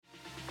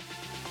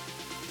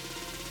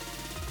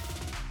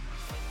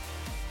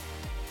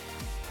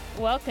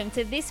Welcome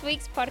to this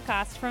week's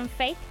podcast from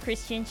Faith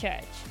Christian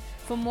Church.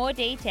 For more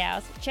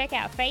details, check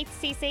out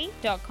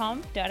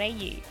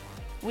faithcc.com.au.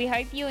 We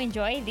hope you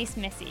enjoy this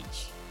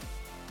message.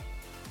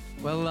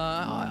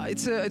 Well,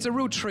 it's a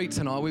real treat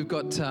tonight. We've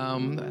got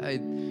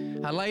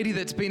a lady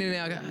that's been in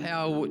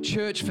our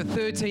church for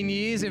 13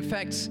 years. In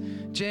fact,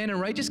 Jan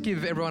and Ray, just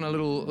give everyone a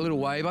little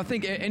wave. I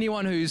think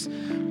anyone who's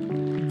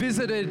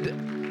visited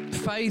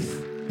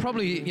Faith,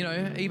 probably,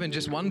 even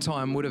just one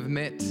time would have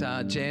met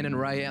Jan and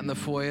Ray out in the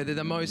foyer. They're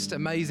the most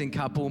amazing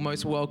couple,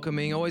 most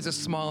welcoming, always a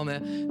smile on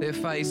their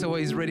face,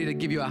 always ready to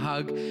give you a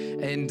hug.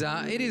 And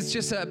it has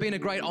just been a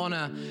great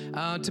honour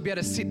to be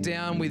able to sit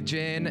down with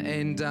Jan.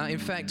 And in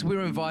fact, we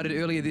were invited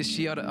earlier this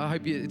year, I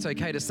hope it's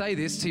okay to say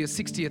this, to your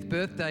 60th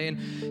birthday.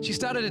 And she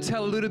started to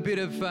tell a little bit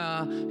of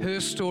her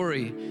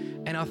story.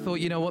 And I thought,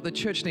 you know what, the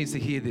church needs to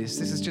hear this.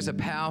 This is just a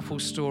powerful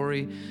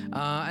story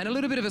and a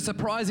little bit of a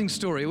surprising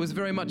story. It was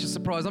very much a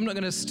surprise. I'm not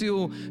going to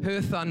steal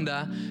her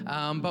thunder,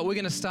 but we're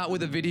going to start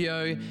with a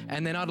video,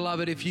 and then I'd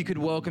love it if you could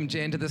welcome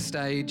Jan to the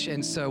stage.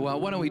 And so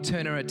why don't we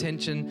turn our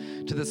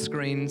attention to the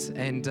screens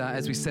and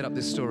as we set up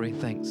this story.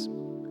 Thanks.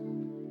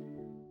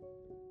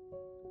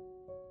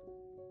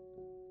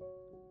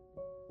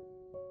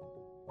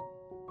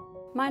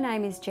 My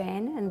name is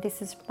Jan, and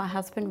this is my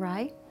husband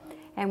Ray.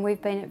 And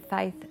we've been at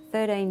Faith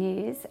 13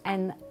 years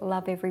and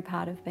love every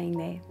part of being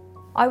there.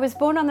 I was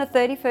born on the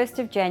 31st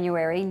of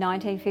January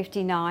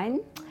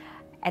 1959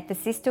 at the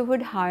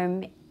Sisterhood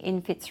home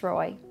in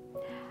Fitzroy.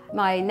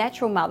 My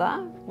natural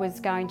mother was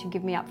going to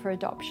give me up for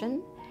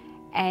adoption,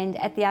 and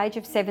at the age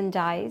of 7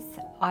 days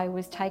I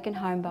was taken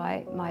home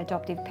by my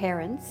adoptive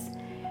parents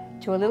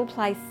to a little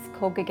place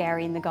called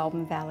Gagari in the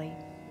Goulburn Valley.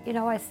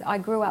 I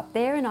grew up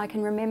there, and I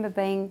can remember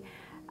being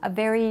a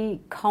very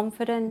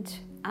confident,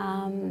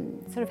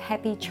 sort of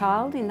happy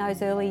child in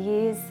those early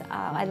years.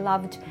 I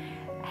loved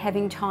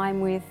having time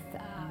with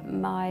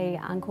my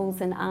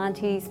uncles and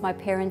aunties, my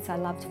parents. I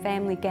loved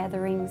family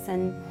gatherings,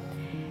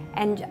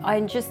 and I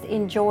just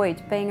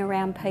enjoyed being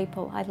around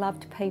people. I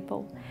loved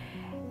people.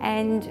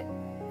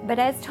 But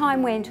as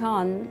time went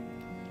on,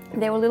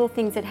 there were little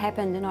things that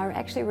happened, and I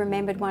actually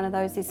remembered one of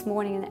those this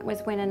morning, and that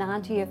was when an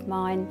auntie of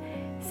mine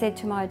said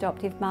to my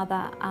adoptive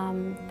mother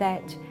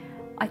that,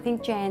 "I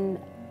think Jan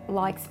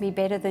likes me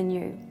better than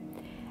you."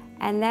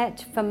 And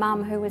that, for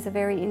Mum, who was a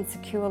very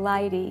insecure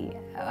lady,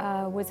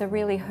 was a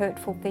really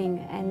hurtful thing,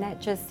 and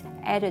that just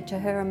added to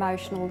her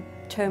emotional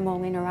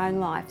turmoil in her own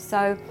life.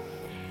 So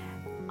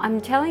I'm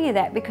telling you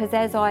that because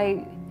as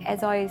I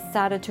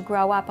started to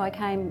grow up, I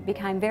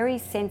became very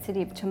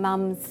sensitive to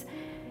Mum's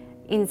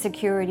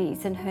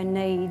insecurities and her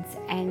needs,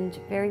 and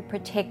very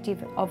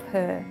protective of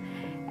her.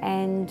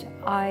 And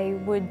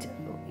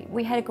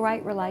we had a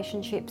great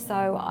relationship,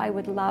 so I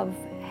would love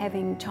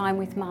having time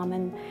with Mum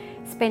and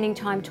spending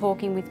time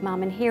talking with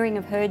Mum and hearing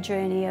of her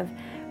journey of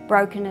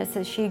brokenness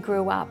as she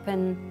grew up.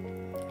 And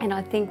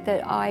I think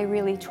that I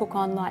really took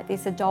on like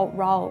this adult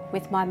role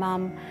with my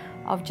mum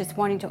of just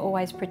wanting to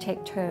always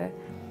protect her.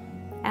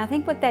 And I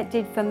think what that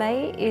did for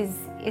me is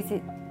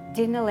it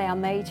didn't allow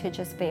me to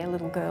just be a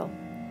little girl.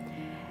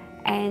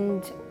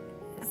 And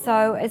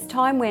so as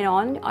time went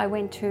on, I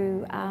went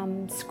to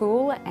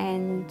school,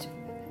 and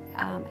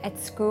at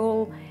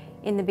school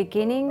in the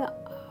beginning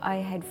I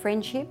had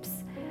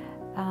friendships,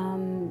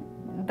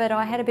 but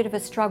I had a bit of a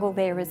struggle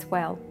there as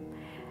well.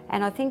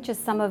 And I think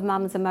just some of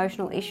Mum's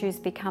emotional issues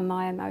become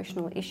my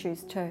emotional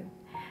issues too.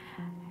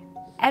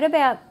 At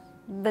about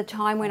the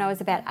time when I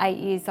was about 8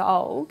 years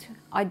old,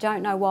 I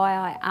don't know why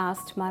I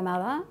asked my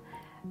mother,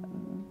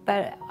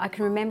 but I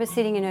can remember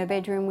sitting in her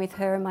bedroom with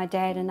her and my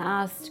dad and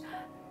asked,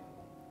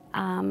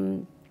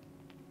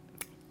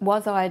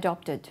 was I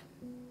adopted?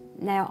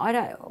 Now,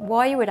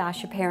 why you would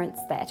ask your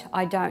parents that,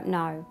 I don't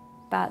know,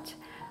 but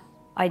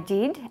I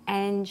did,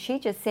 and she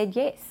just said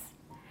yes.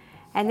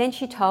 And then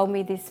she told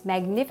me this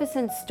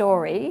magnificent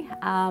story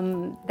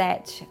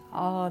that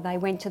they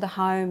went to the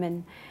home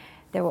and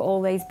there were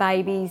all these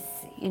babies,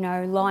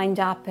 lined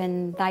up,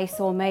 and they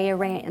saw me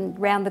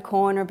around the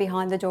corner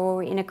behind the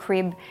door in a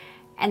crib,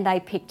 and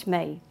they picked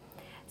me.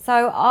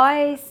 So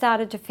I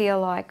started to feel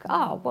like,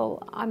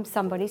 I'm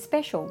somebody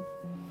special.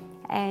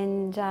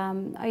 And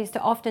I used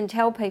to often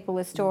tell people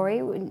a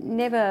story,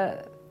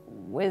 never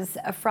was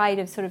afraid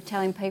of sort of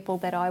telling people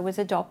that I was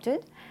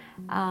adopted.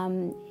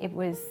 It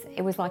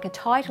was like a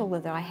title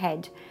that I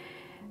had.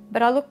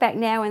 But I look back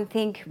now and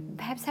think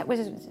perhaps that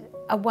was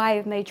a way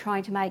of me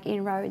trying to make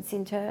inroads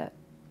into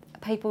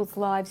people's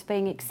lives,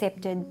 being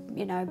accepted,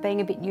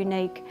 being a bit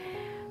unique.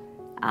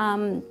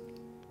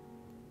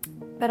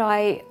 But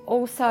I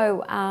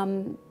also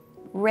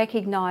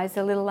recognised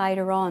a little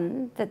later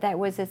on that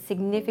was a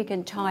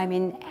significant time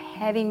in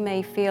having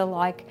me feel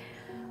like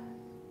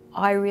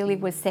I really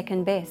was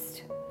second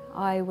best.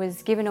 I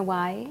was given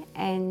away,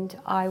 and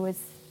I was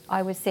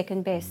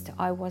second best.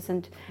 I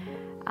wasn't.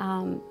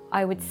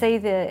 I would see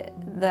the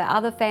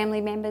other family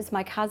members,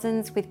 my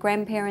cousins with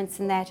grandparents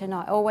and that, and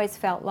I always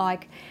felt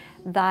like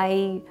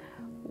they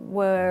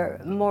were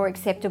more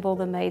acceptable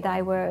than me.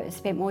 They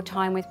spent more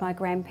time with my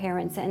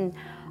grandparents, and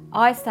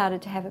I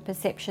started to have a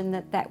perception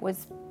that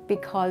was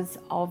because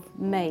of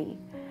me,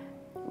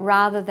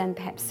 rather than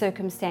perhaps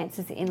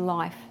circumstances in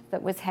life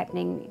that was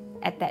happening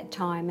at that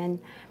time.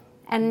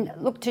 And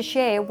look, to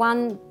share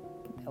one,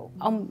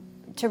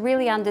 to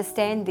really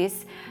understand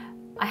this,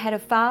 I had a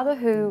father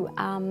who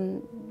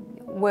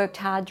worked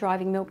hard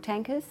driving milk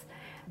tankers.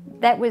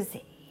 That was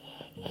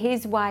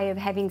his way of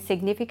having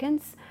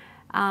significance.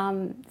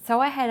 So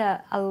I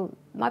had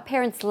my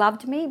parents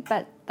loved me,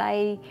 but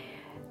I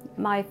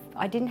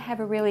didn't have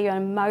a really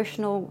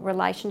emotional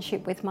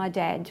relationship with my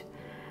dad.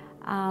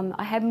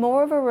 I had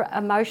more of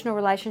an emotional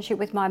relationship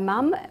with my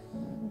mum,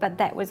 but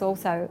that was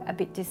also a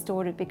bit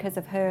distorted because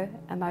of her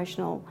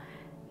emotional,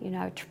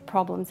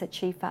 problems that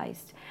she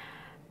faced.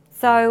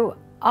 So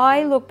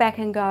I look back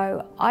and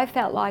go, I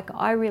felt like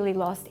I really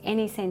lost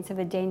any sense of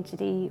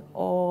identity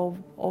or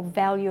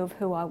value of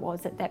who I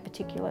was at that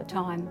particular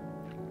time.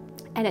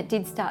 And it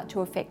did start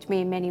to affect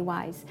me in many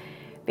ways,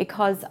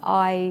 because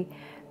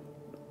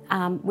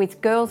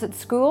with girls at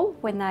school,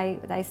 when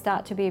they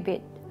start to be a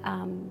bit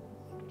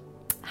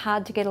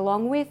hard to get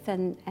along with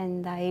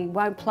and they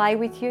won't play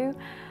with you,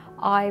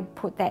 I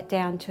put that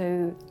down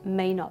to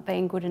me not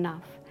being good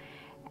enough.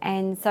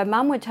 And so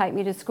Mum would take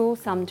me to school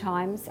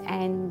sometimes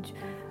and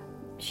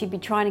she'd be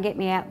trying to get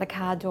me out the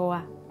car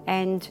door,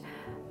 and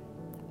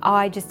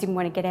I just didn't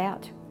want to get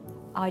out.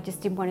 I just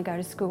didn't want to go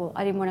to school.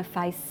 I didn't want to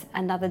face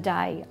another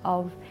day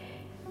of,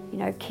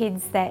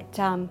 kids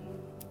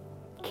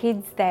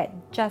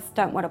that just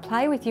don't want to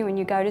play with you, and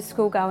you go to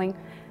school going,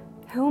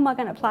 who am I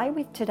going to play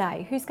with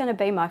today? Who's going to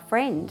be my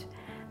friend?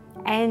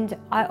 And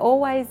I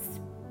always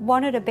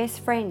wanted a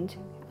best friend.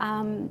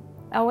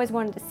 I always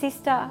wanted a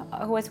sister.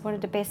 I always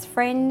wanted a best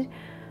friend.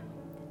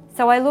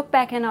 So I look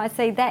back and I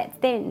see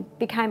that then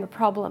became a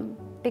problem,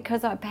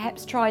 because I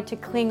perhaps tried to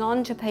cling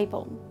on to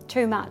people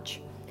too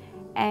much.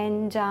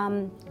 And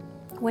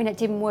when it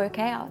didn't work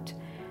out,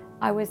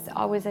 I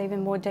was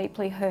even more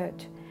deeply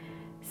hurt.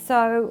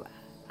 So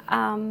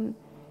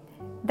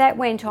that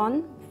went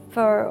on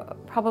for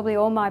probably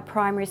all my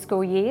primary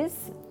school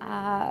years.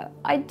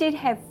 I did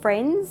have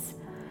friends,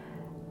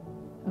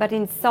 but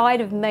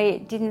inside of me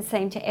it didn't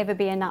seem to ever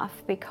be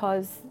enough,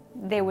 because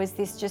there was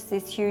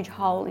this huge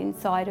hole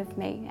inside of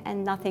me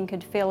and nothing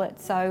could fill it.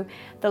 So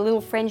the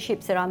little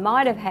friendships that I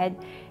might have had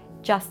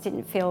just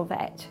didn't fill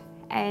that.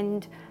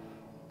 And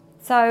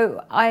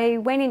so I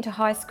went into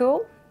high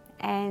school,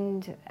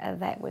 and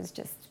that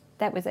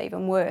was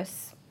even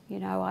worse.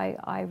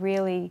 I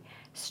really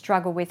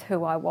struggled with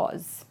who I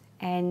was.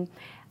 And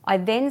I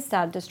then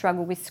started to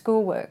struggle with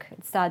schoolwork.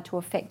 It started to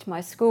affect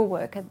my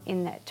schoolwork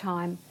in that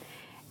time.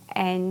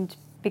 And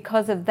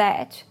because of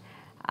that,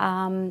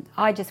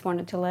 I just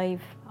wanted to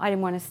leave. I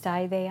didn't want to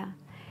stay there.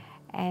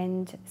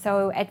 And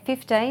so at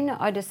 15,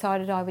 I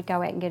decided I would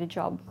go out and get a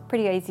job.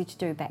 Pretty easy to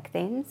do back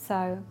then.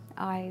 So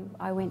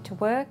I went to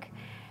work,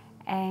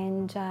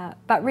 and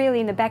but really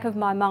in the back of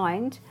my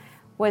mind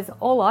was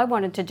all I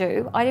wanted to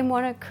do. I didn't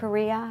want a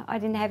career. I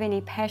didn't have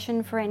any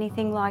passion for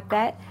anything like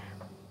that.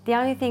 The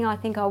only thing I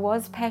think I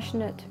was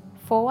passionate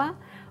for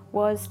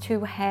was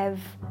to have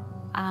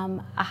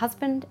a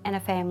husband and a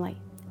family.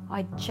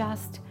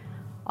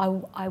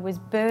 I was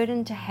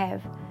burdened to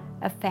have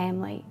a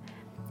family.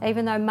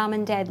 Even though Mum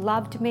and Dad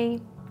loved me,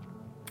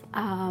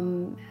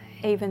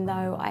 even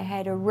though I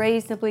had a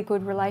reasonably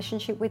good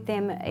relationship with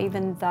them,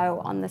 even though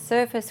on the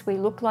surface we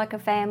looked like a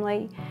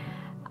family,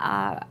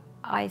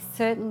 I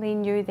certainly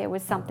knew there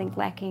was something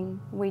lacking.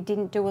 We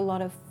didn't do a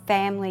lot of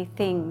family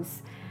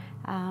things,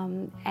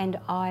 and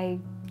I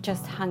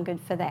just hungered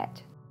for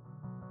that.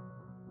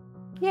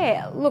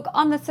 Yeah, look,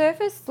 on the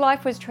surface,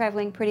 life was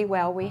travelling pretty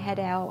well. We had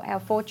our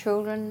 4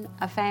 children,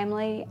 a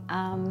family,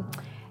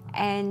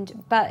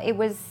 but it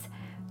was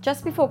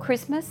just before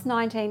Christmas,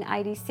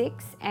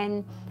 1986,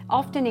 and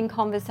often in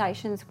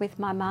conversations with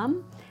my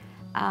mum,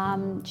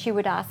 she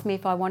would ask me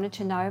if I wanted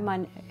to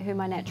know who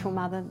my natural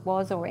mother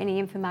was or any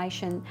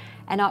information,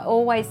 and I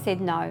always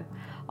said no.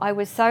 I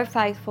was so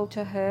faithful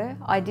to her.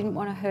 I didn't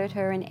want to hurt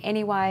her in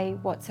any way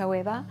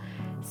whatsoever.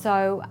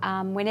 So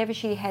whenever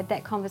she had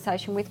that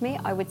conversation with me,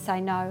 I would say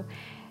no.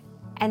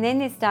 And then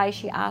this day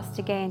she asked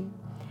again,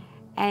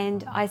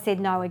 and I said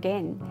no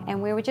again.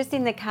 And we were just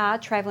in the car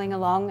travelling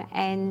along,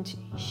 and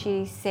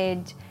she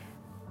said,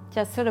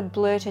 just sort of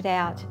blurted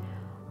out,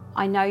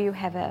 I know you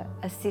have a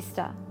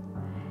sister.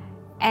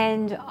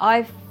 And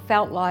I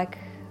felt like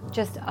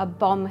just a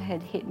bomb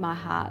had hit my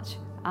heart.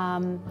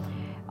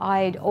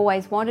 I'd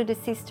always wanted a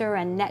sister,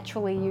 and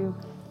naturally you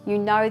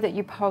know that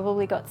you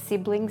probably got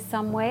siblings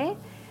somewhere.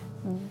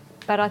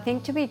 But I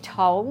think to be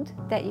told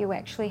that you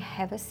actually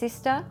have a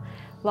sister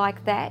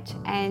like that,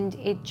 and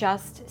it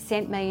just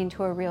sent me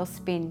into a real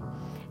spin.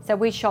 So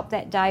we shopped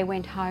that day,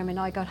 went home, and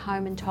I got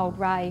home and told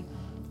Ray,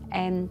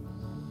 and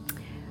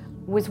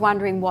was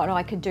wondering what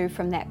I could do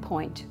from that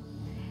point.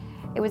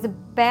 It was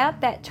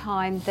about that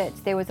time that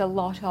there was a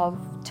lot of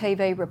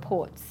TV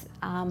reports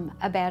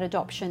about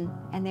adoption,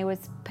 and there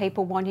was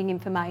people wanting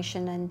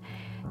information, and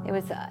there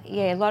was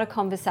a lot of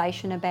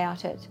conversation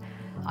about it.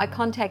 I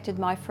contacted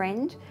my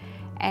friend,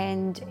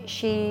 and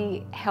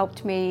she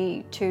helped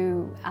me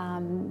to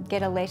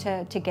get a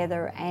letter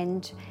together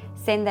and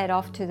send that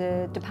off to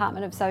the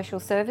Department of Social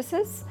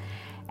Services,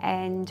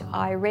 and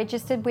I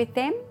registered with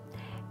them.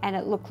 And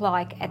it looked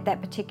like at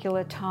that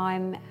particular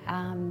time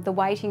the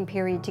waiting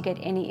period to get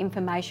any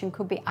information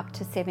could be up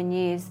to 7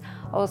 years.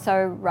 I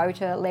also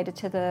wrote a letter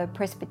to the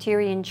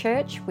Presbyterian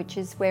Church, which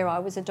is where I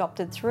was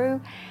adopted through,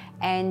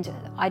 and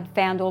I'd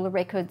found all the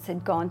records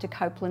had gone to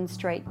Copeland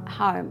Street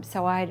Home,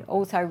 so I had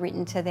also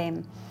written to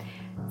them.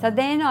 So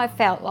then I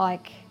felt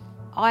like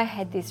I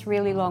had this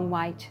really long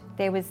wait.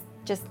 There was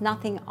just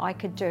nothing I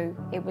could do.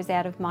 It was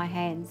out of my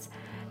hands.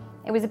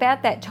 It was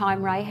about that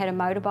time Ray had a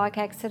motorbike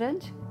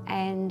accident,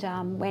 and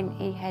when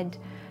he had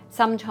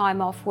some time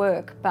off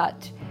work,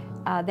 but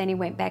then he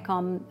went back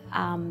on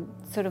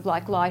sort of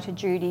like lighter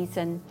duties,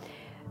 and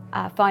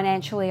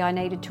financially I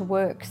needed to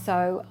work.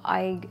 So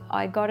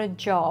I got a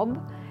job,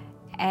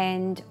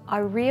 and I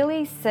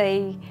really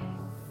see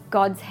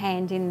God's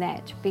hand in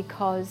that,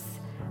 because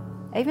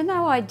even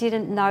though I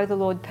didn't know the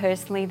Lord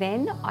personally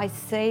then, I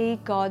see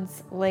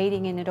God's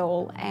leading in it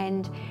all.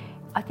 And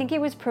I think He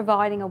was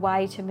providing a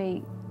way to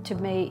me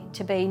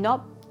to be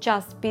not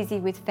just busy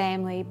with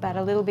family, but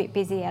a little bit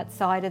busy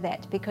outside of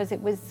that, because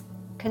it was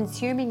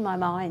consuming my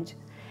mind.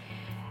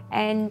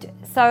 And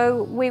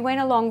so we went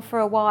along for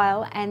a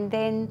while, and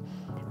then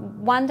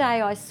one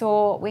day I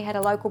saw, we had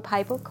a local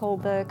paper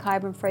called the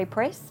Kyabram Free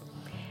Press,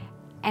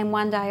 and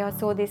one day I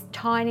saw this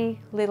tiny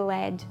little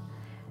ad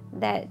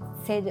that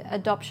said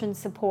Adoption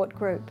Support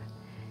Group,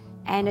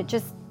 and it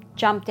just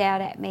jumped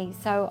out at me.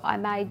 So I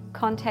made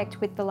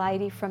contact with the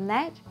lady from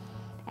that,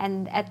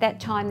 and at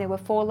that time there were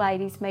 4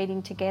 ladies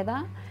meeting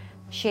together,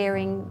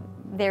 sharing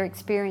their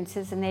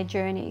experiences and their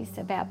journeys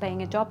about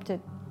being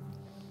adopted.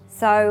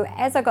 So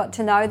as I got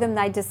to know them,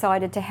 they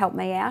decided to help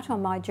me out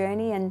on my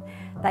journey, and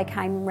they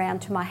came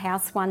round to my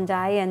house one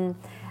day and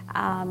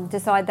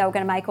decided they were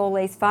going to make all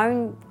these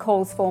phone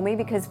calls for me,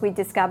 because we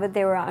discovered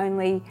there were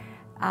only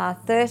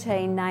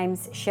 13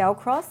 names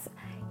Shellcross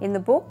in the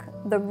book.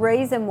 The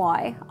reason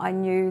why I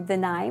knew the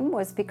name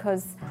was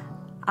because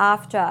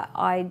after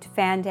I'd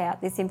found out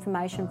this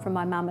information from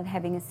my mum and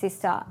having a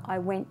sister, I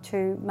went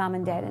to Mum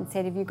and Dad and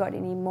said, have you got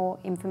any more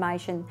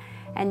information?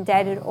 And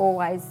Dad had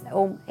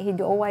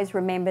always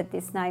remembered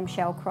this name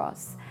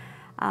Shellcross.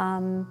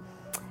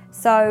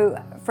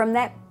 So from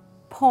that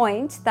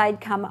point, they'd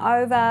come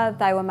over,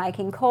 they were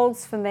making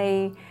calls for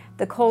me.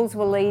 The calls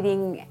were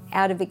leading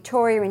out of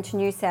Victoria into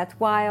New South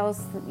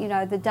Wales. You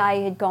know, the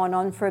day had gone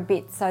on for a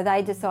bit, so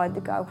they decided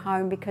to go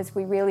home because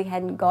we really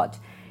hadn't got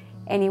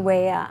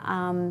anywhere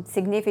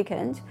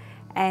significant.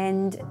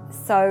 And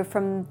so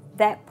from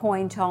that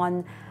point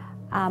on,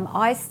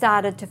 I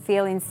started to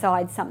feel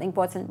inside something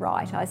wasn't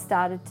right. I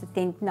started to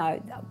think,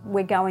 no,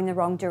 we're going the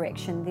wrong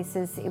direction.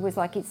 It was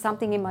like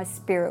something in my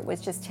spirit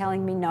was just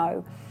telling me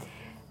no.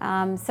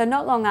 So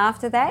not long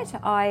after that,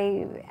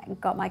 I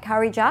got my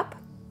courage up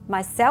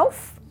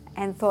myself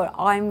and thought,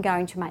 I'm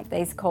going to make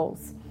these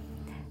calls.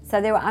 So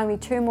there were only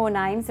 2 more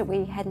names that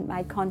we hadn't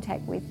made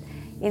contact with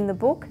in the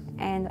book,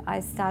 and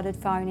I started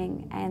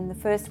phoning, and the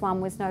first one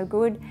was no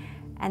good,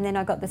 and then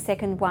I got the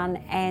second one,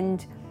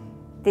 and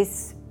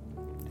this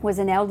was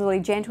an elderly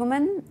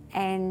gentleman,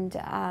 and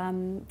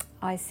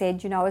I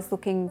said, you know, I was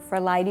looking for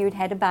a lady who'd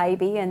had a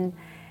baby,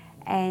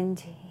 and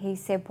he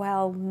said,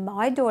 well,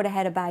 my daughter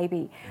had a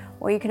baby.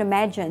 Well, you can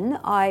imagine,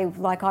 I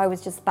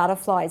was just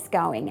butterflies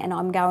going, and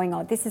I'm going,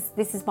 oh, this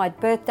is my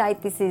birth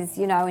date, this is,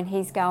 you know, and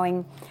he's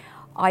going,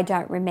 I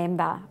don't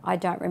remember.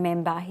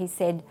 He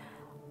said,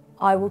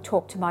 I will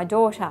talk to my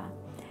daughter.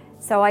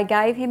 So I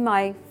gave him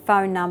my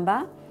phone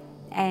number,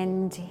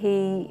 and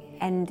he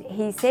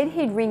said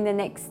he'd ring the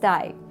next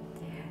day.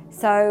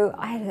 So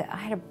I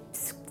had a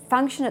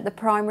function at the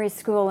primary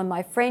school, and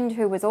my friend,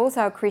 who was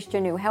also a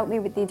Christian, who helped me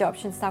with the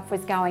adoption stuff,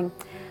 was going,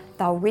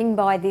 they'll ring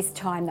by this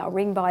time.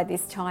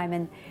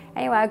 And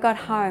anyway, I got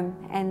home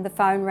and the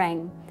phone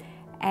rang,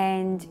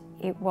 and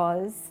it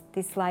was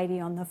this lady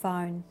on the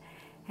phone,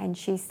 and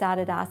she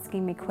started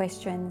asking me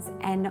questions,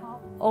 and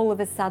all of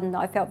a sudden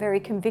I felt very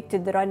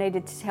convicted that I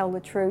needed to tell the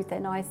truth,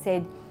 and I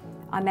said,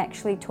 I'm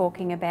actually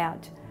talking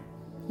about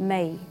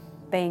me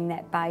being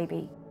that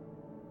baby.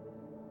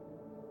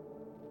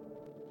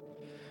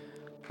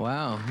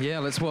 Wow. Yeah,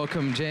 let's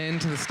welcome Jan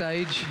to the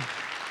stage.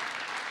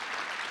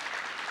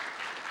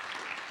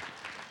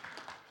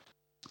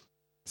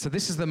 So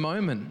this is the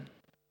moment.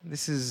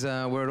 This is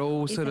where it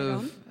all sort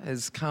of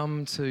has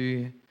come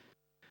to,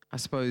 I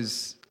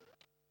suppose,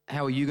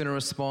 how are you going to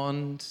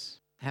respond?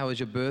 How is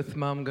your birth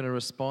mum going to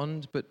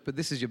respond? But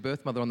this is your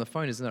birth mother on the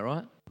phone, isn't that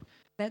right?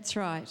 That's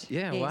right.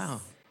 Yeah, yes.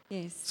 Wow.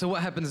 Yes. So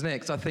what happens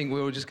next? I think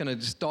we were just going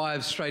to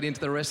dive straight into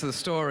the rest of the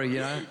story, you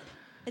know?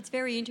 It's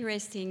very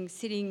interesting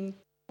sitting,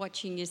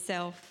 watching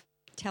yourself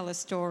tell a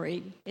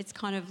story. It's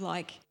kind of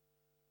like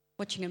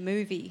watching a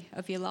movie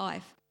of your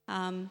life.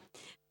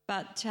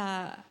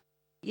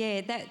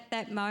 Yeah,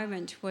 that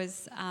moment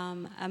was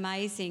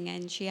amazing,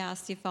 and she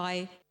asked if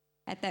I,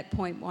 at that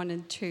point,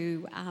 wanted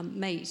to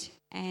meet.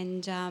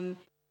 And,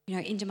 you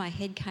know, into my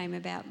head came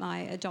about my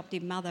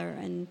adoptive mother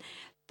and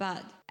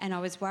and I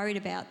was worried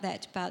about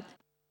that, but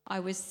I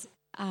was,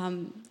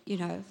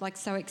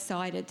 so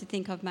excited to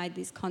think I've made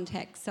this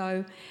contact.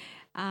 So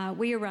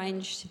we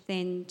arranged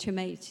then to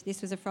meet.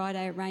 This was a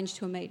Friday, arranged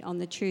to meet on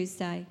the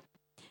Tuesday.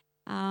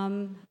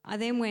 I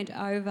then went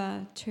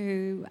over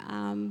to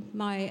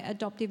my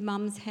adoptive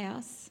mum's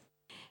house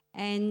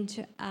and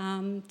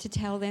to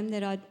tell them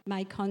that I'd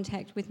made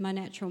contact with my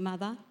natural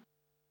mother.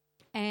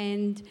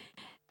 And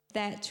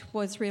that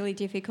was really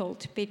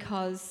difficult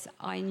because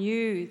I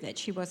knew that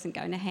she wasn't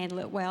going to handle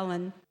it well.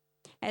 And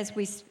as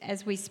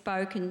we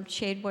spoke and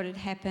shared what had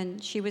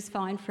happened, she was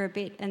fine for a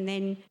bit, and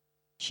then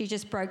she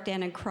just broke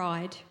down and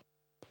cried.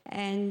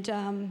 And,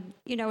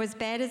 as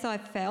bad as I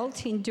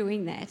felt in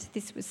doing that,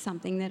 this was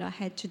something that I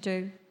had to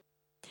do.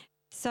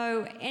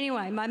 So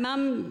anyway, my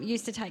mum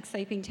used to take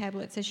sleeping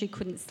tablets so she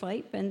couldn't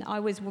sleep, and I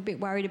was a bit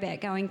worried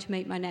about going to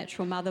meet my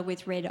natural mother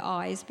with red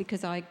eyes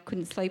because I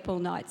couldn't sleep all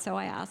night, so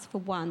I asked for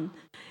one.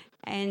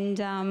 And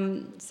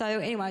so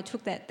anyway, I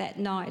took that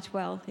night.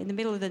 Well, in the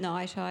middle of the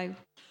night, I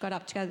got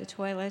up to go to the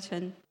toilet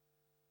and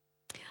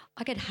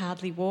I could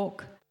hardly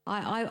walk.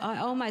 I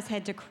almost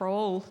had to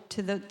crawl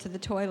to the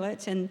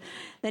toilet, and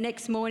the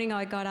next morning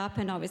I got up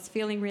and I was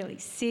feeling really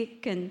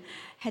sick and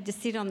had to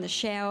sit on the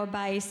shower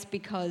base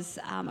because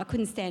I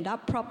couldn't stand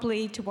up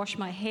properly to wash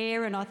my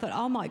hair, and I thought,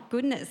 oh my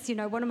goodness,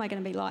 what am I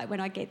going to be like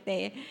when I get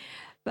there?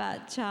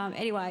 But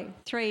anyway,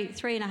 three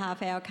and a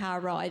half hour car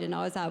ride, and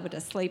I was able to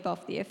sleep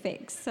off the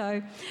effects.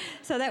 So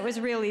that was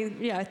really,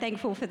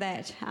 thankful for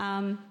that.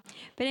 But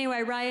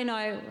anyway, Ray and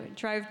I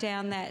drove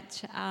down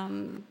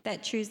that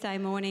Tuesday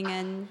morning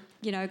and,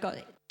 got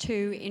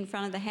to in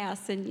front of the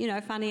house. And,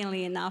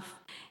 funnily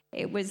enough,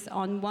 it was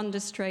on Wanda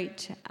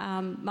Street,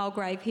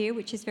 Mulgrave here,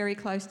 which is very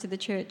close to the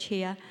church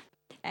here.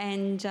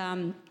 And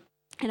a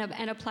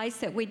place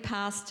that we'd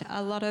passed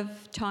a lot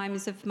of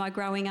times of my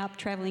growing up,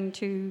 travelling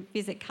to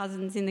visit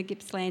cousins in the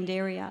Gippsland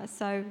area.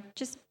 So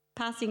just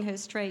passing her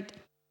street.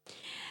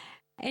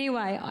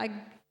 Anyway, I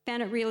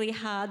found it really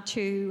hard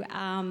to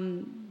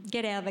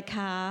get out of the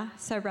car.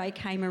 So Ray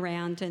came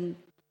around and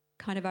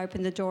kind of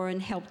opened the door and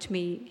helped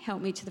me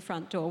to the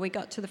front door. We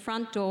got to the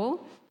front door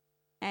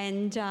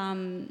and,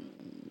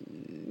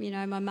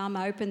 my mum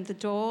opened the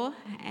door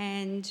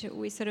and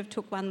we sort of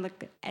took one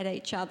look at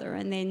each other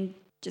and then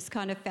just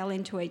kind of fell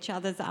into each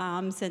other's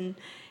arms and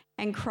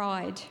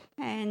cried.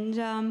 And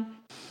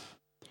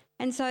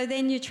so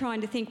then you're trying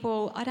to think,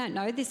 well, I don't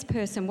know this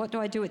person. What do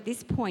I do at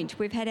this point?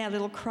 We've had our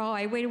little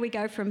cry. Where do we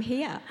go from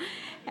here?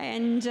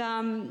 And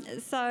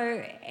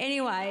so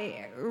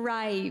anyway,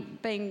 Ray,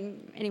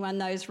 anyone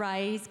knows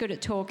Ray, he's good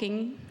at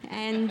talking.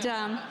 And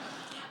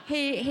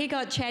he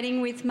got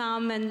chatting with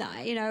Mum and,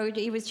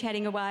 he was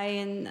chatting away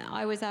and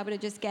I was able to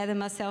just gather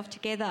myself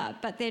together.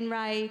 But then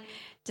Ray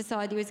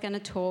decided he was going to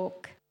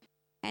talk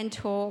and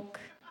talk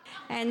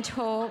and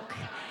talk.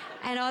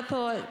 And I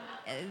thought,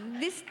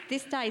 this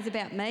day is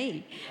about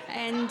me.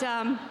 And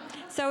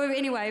so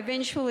anyway,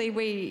 eventually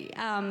we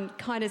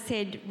kind of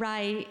said,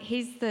 Ray,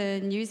 here's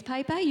the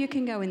newspaper, you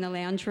can go in the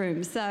lounge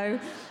room. So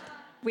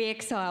we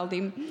exiled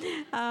him.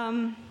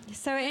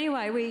 So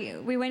anyway,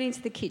 we went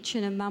into the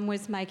kitchen and Mum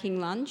was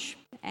making lunch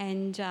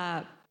and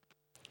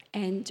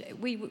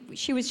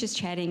she was just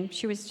chatting.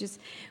 We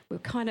were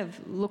kind of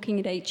looking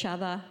at each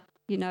other,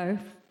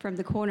 from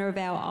the corner of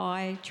our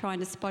eye, trying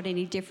to spot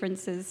any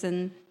differences,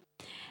 and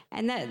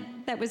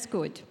that was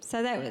good.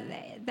 So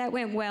that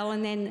went well.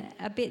 And then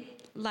a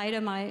bit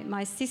later,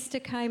 my sister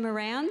came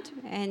around,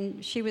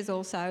 and she was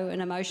also an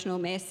emotional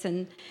mess,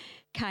 and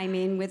came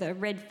in with a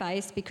red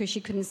face because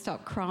she couldn't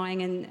stop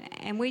crying,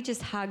 and we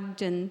just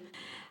hugged, and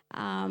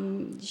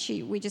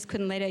we just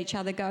couldn't let each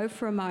other go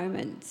for a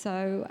moment.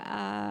 So.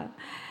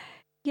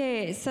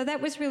 So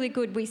that was really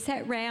good. We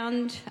sat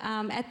round.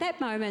 At that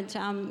moment,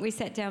 we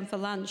sat down for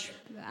lunch.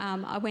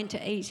 I went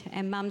to eat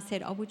and Mum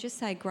said, we'll just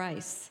say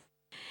grace.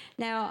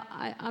 Now,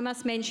 I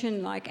must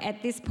mention,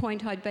 at this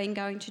point, I'd been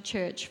going to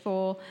church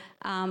for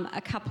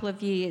a couple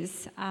of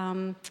years,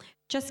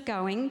 just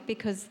going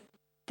because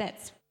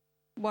that's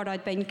what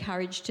I'd been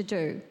encouraged to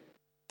do.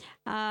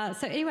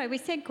 So anyway, we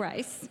said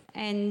grace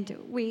and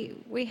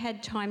we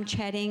had time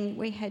chatting.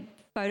 We had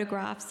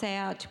photographs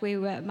out.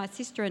 My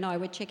sister and I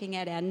were checking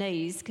out our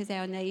knees because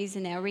our knees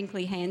and our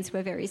wrinkly hands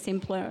were very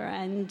similar,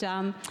 and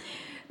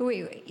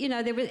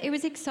it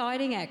was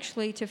exciting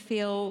actually to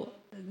feel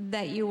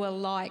that you were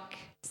like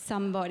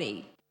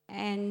somebody,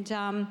 and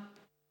it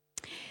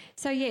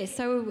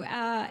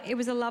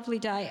was a lovely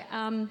day.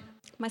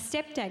 My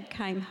stepdad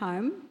came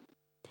home,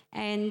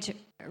 and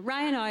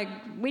Ray and I,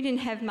 we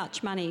didn't have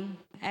much money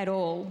at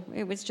all.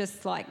 It was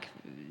just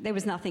there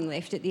was nothing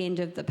left at the end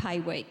of the pay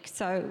week.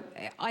 So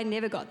I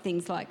never got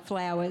things like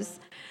flowers.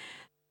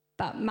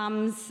 But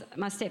my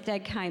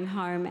stepdad came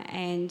home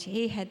and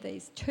he had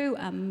these two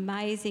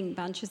amazing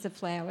bunches of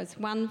flowers,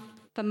 one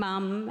for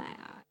Mum,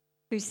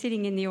 who's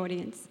sitting in the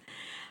audience,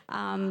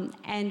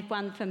 and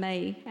one for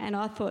me. And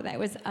I thought that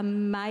was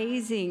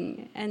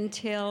amazing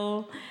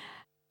until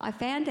I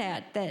found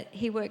out that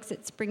he works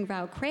at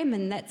Springvale Creme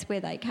and that's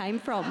where they came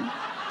from.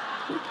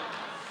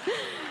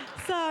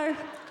 So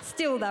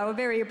Still, they were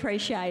very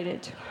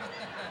appreciated.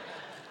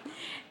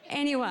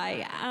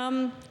 Anyway,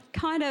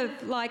 kind of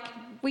like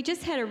we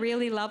just had a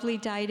really lovely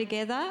day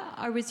together.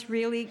 I was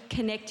really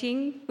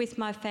connecting with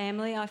my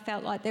family. I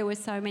felt like there were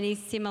so many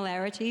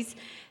similarities,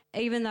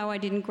 even though I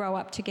didn't grow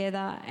up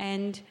together.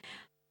 And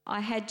I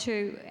had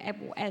to,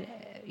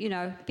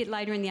 a bit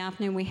later in the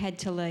afternoon, we had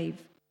to leave.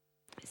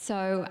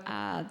 So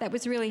that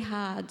was really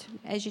hard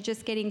as you're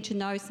just getting to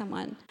know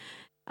someone.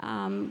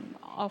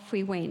 Off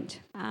we went.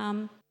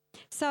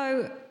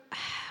 So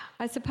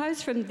I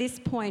suppose from this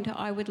point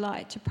I would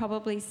like to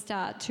probably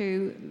start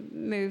to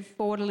move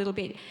forward a little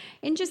bit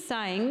in just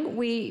saying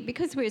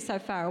because we were so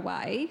far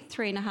away,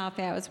 3.5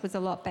 hours was a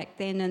lot back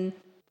then,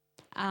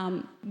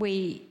 and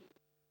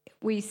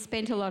we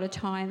spent a lot of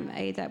time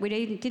either. We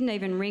didn't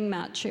even ring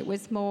much. It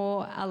was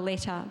more a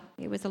letter.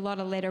 It was a lot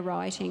of letter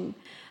writing,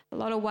 a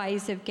lot of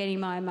ways of getting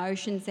my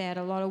emotions out,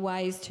 a lot of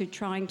ways to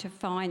trying to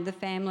find the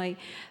family.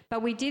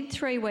 But we did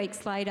 3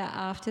 weeks later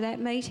after that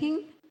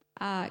meeting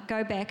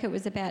go back. It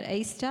was about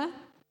Easter,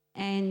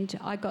 and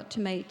I got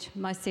to meet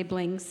my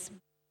siblings.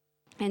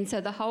 And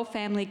so the whole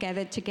family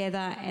gathered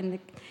together, and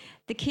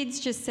the kids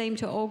just seemed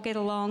to all get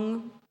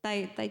along.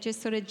 They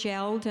just sort of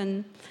gelled,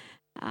 and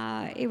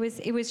it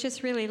was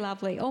just really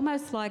lovely.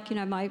 Almost like,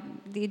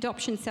 the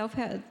adoption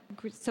self-help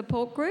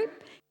support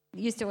group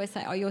used to always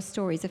say, "Oh, your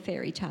story's a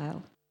fairy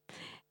tale."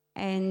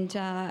 And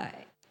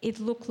it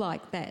looked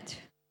like that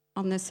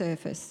on the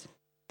surface.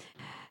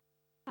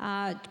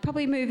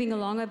 Probably moving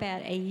along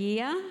about a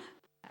year,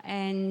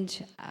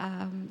 and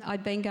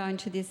I'd been going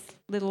to this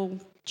little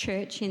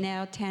church in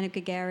our town of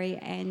Gagari,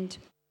 and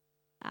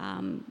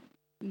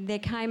there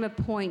came a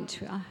point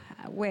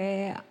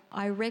where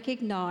I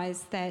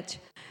recognised that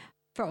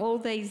for all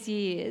these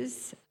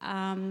years,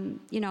 I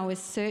was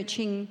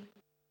searching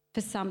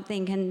for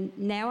something, and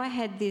now I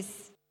had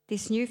this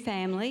new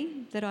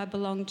family that I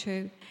belonged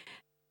to,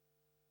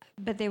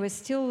 but there was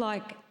still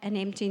like an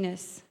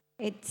emptiness.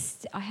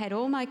 I had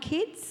all my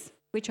kids,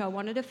 which I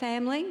wanted a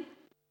family,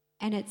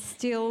 and it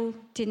still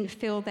didn't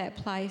fill that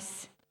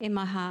place in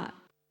my heart.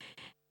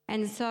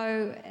 And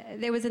so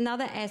there was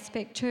another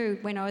aspect too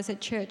when I was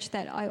at church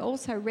that I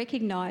also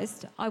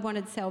recognised I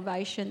wanted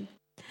salvation.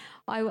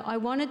 I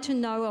wanted to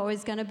know I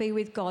was going to be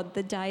with God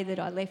the day that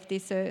I left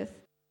this earth.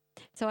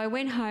 So I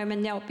went home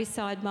and knelt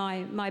beside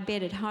my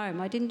bed at home.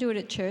 I didn't do it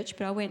at church,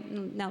 but I went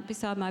and knelt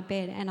beside my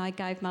bed and I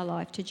gave my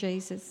life to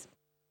Jesus.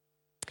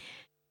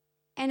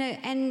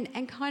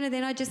 And kind of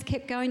then I just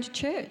kept going to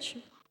church.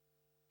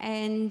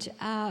 And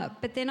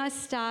but then I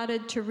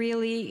started to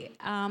really,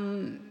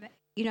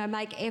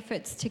 make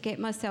efforts to get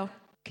myself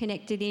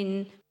connected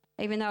in.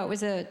 Even though it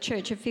was a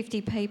church of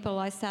 50 people,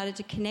 I started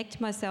to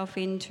connect myself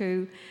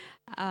into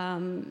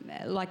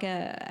like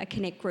a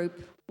connect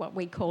group, what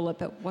we call it,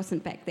 but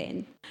wasn't back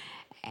then.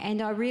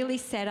 And I really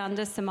sat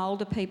under some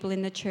older people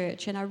in the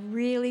church, and I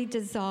really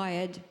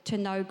desired to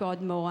know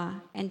God more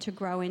and to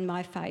grow in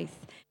my faith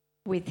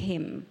with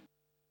Him.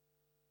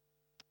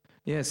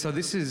 Yeah, so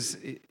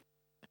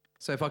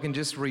if I can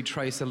just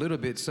retrace a little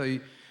bit. So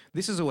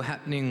this is all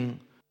happening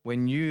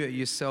when you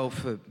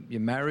yourself,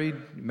 you married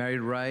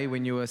Ray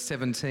when you were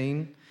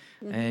 17,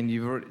 mm-hmm. and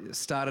you've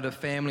started a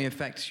family. In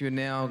fact, you've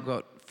now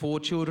got 4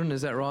 children,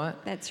 is that right?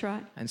 That's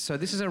right. And so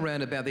this is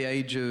around about the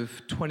age of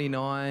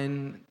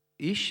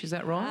 29-ish, is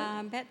that right?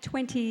 About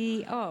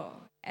 28,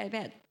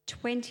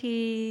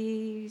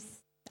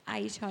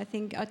 I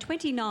think.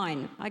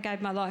 29, I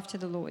gave my life to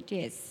the Lord,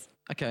 yes.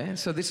 Okay,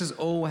 so this is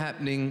all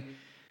happening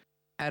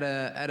at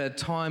a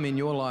time in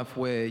your life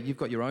where you've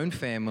got your own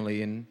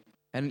family, and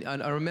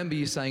I remember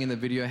you saying in the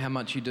video how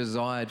much you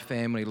desired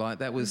family. Like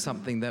that was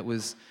something that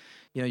was,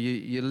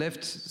 you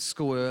left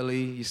school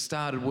early, you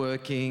started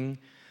working,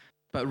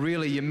 but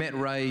really you met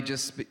Ray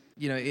just,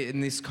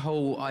 in this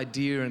whole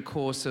idea and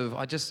course of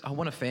I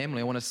want a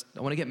family, I want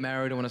to get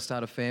married, I want to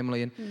start a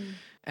family,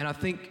 and I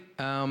think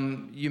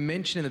you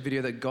mentioned in the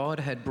video that God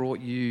had brought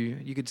you.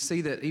 You could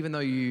see that even though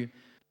you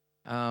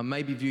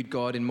maybe viewed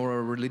God in more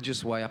a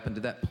religious way up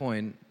until that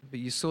point, but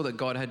you saw that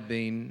God had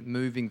been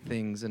moving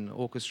things and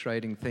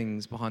orchestrating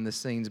things behind the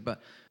scenes, but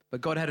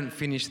God hadn't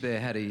finished there,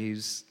 had He? He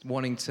was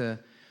wanting to,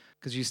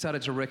 because you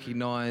started to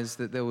recognise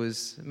that there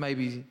was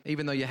maybe,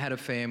 even though you had a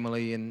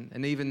family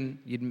and even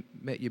you'd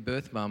met your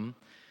birth mum,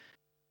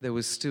 there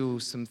was still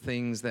some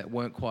things that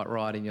weren't quite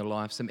right in your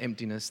life, some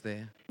emptiness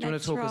there. Do you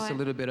want to talk us a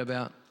little bit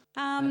about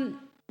that?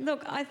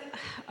 Look,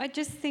 I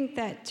just think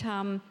that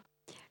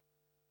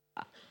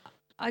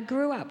I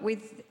grew up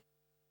with,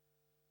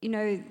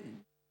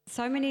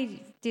 so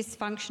many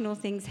dysfunctional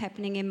things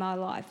happening in my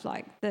life,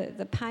 like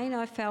the pain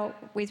I felt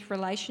with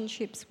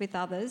relationships with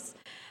others,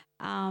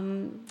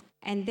 and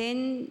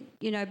then,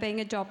 being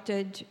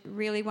adopted,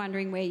 really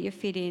wondering where you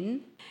fit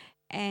in,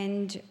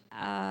 and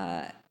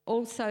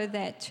also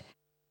that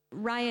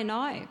Ray and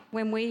I,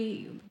 when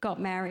we got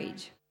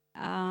married,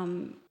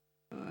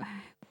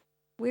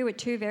 we were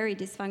 2 very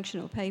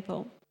dysfunctional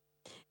people.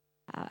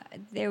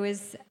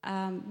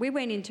 We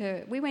went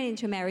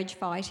into marriage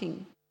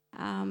fighting.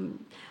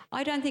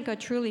 I don't think I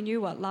truly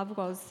knew what love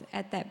was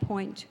at that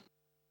point.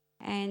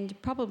 and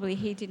probably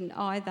he didn't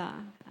either.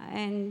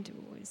 And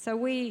so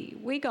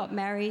we got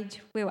married,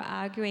 we were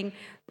arguing.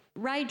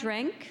 Ray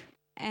drank,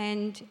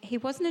 and he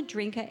wasn't a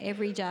drinker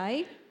every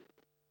day,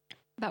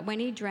 but when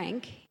he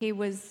drank, he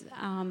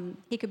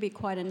could be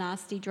quite a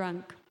nasty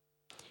drunk.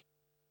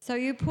 So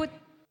you put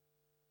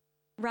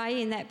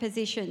Ray in that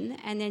position,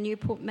 and then you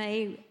put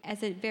me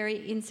as a very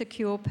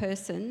insecure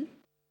person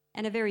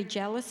and a very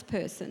jealous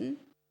person,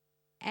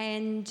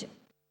 and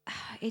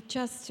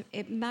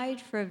it made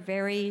for a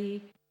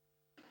very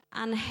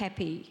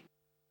unhappy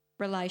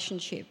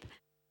relationship.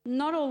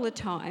 Not all the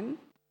time,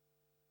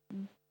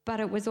 but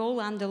it was all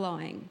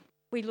underlying.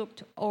 We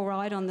looked all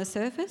right on the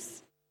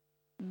surface,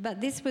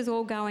 but this was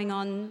all going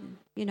on,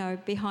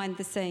 behind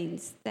the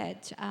scenes,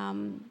 that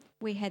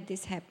we had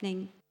this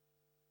happening.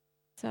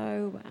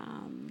 So...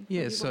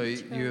 so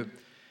you,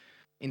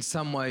 in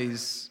some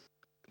ways,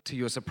 to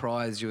your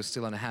surprise, you were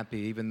still unhappy,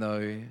 even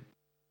though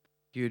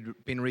you'd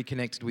been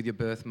reconnected with your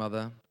birth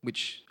mother,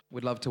 which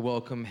we'd love to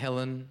welcome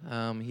Helen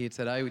here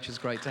today, which is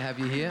great to have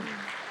you here.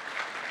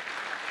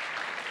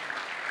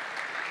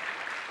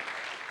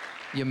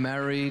 You're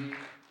married,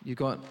 you've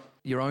got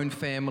your own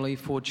family,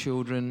 4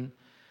 children,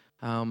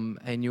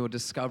 and you're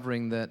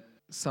discovering that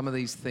some of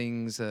these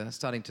things are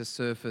starting to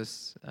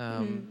surface,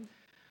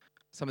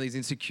 some of these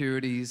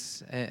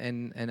insecurities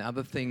and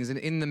other things. And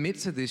in the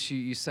midst of this,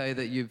 you say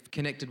that you've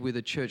connected with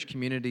a church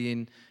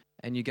community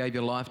and you gave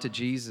your life to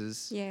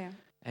Jesus. Yeah.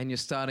 And you're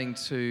starting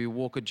to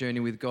walk a journey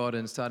with God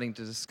and starting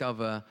to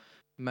discover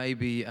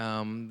maybe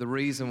the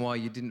reason why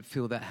you didn't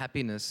feel that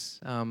happiness.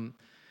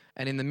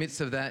 And in the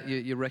midst of that,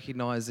 you're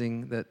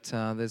recognising that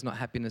there's not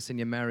happiness in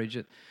your marriage.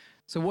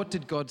 So what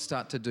did God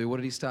start to do? What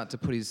did he start to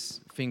put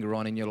his finger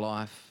on in your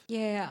life?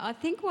 Yeah, I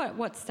think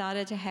what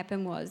started to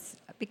happen was,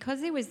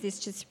 because there was this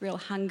just real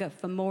hunger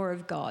for more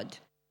of God,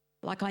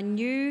 like I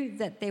knew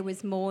that there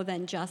was more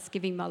than just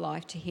giving my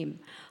life to him.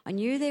 I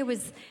knew there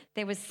was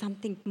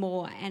something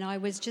more, and I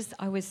was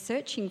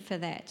searching for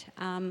that.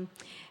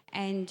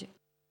 And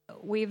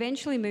we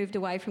eventually moved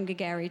away from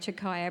Gagari to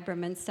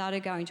Kyabram and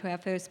started going to our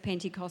first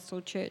Pentecostal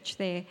church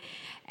there.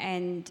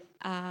 And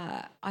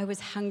I was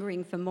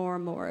hungering for more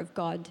and more of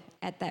God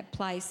at that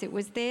place. It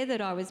was there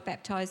that I was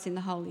baptised in the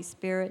Holy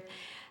Spirit.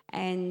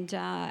 And,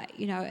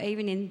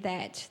 even in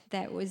that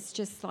was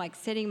just like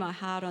setting my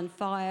heart on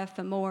fire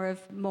for more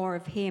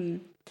of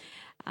him.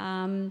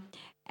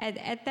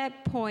 At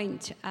that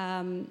point,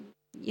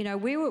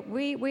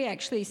 we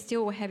actually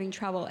still were having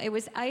trouble. It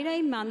was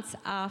 18 months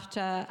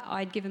after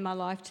I'd given my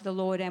life to the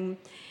Lord, and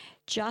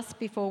just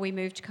before we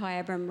moved to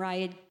Kyabram,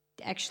 Ray had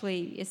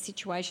actually, a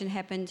situation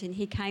happened and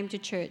he came to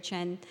church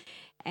and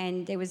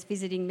there was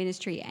visiting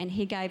ministry and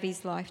he gave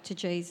his life to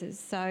Jesus.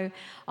 So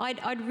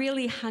I'd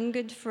really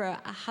hungered for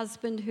a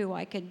husband who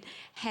I could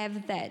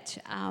have that,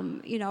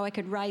 I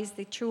could raise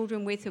the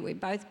children with, who we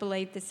both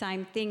believed the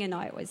same thing, and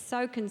I was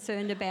so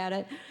concerned about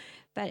it.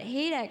 But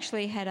he'd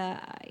actually had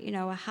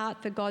a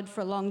heart for God for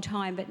a long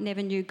time, but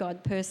never knew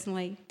God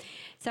personally.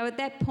 So at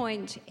that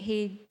point,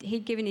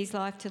 he'd given his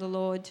life to the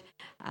Lord.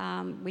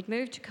 We'd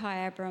moved to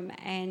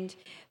Kyabram,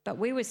 but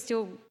we were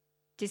still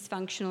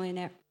dysfunctional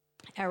in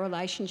our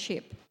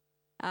relationship.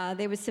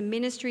 There was some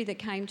ministry that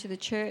came to the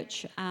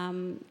church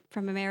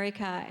from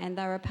America, and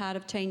they were a part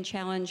of Teen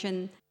Challenge,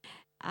 and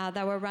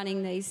they were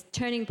running these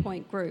turning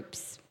point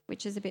groups,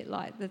 which is a bit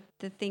like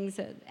the things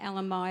that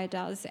Alan Meyer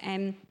does.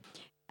 And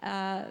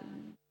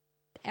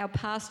our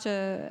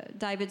pastor,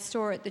 David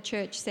Storr at the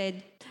church,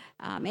 said,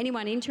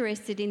 anyone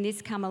interested in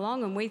this, come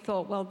along. And we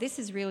thought, well, this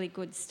is really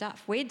good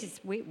stuff. We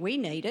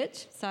need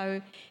it.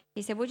 So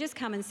he said, well, just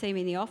come and see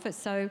me in the office.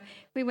 So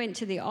we went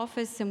to the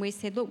office and we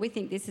said, look, we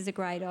think this is a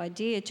great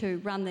idea to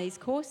run these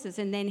courses.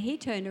 And then he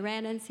turned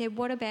around and said,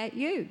 what about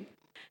you?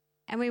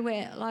 And we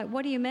were like,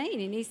 what do you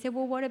mean? And he said,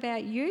 well, what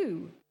about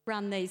you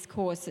run these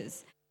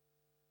courses?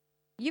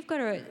 You've got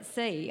to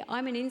see,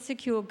 I'm an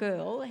insecure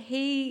girl.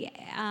 He,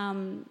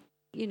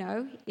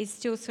 is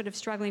still sort of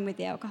struggling with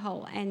the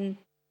alcohol,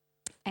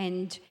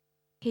 and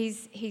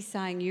he's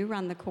saying, you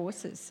run the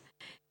courses.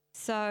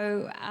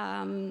 So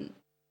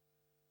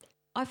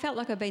I felt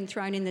like I've been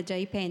thrown in the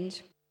deep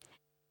end.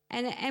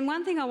 And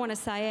one thing I want to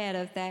say out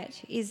of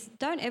that is,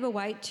 don't ever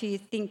wait till you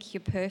think you're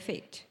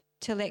perfect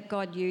to let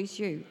God use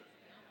you,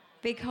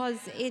 because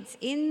it's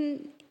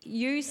in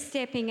you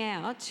stepping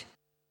out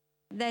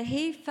that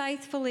he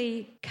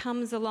faithfully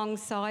comes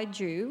alongside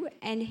you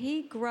and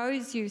he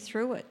grows you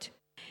through it.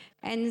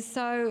 And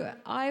so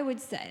I would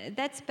say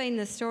that's been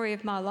the story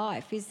of my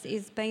life,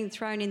 is being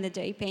thrown in the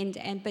deep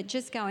end, but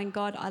just going,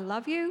 God, I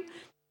love you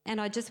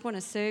and I just want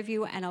to serve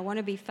you and I want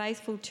to be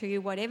faithful to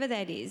you, whatever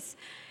that is.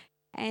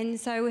 And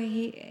so,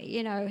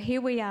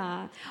 here we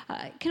are.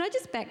 Can I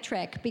just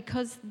backtrack?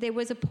 Because there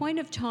was a point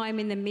of time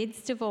in the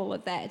midst of all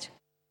of that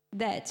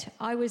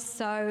I was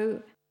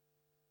so...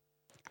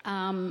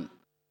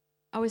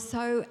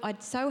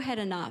 I'd so had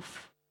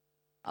enough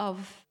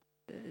of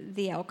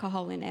the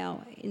alcohol in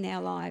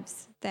our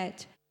lives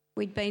that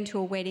we'd been to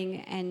a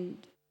wedding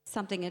and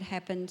something had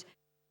happened,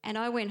 and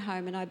I went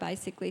home and I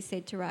basically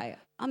said to Ray,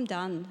 I'm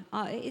done.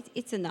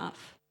 It's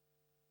enough.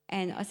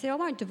 And I said, I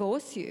won't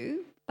divorce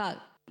you, but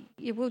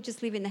we'll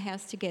just live in the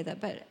house together.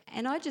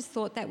 And I just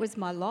thought that was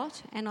my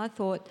lot, and I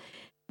thought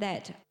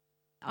that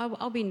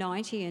I'll be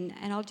 90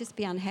 and I'll just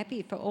be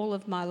unhappy for all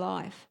of my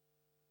life.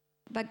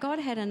 But God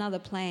had another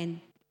plan,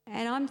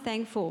 and I'm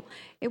thankful.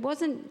 It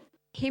wasn't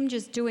him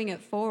just doing it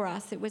for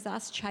us, it was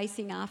us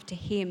chasing after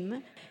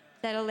him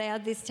that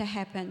allowed this to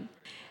happen.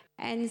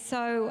 And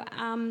so,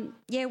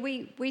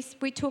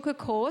 we took a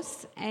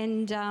course,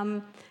 and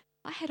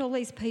I had all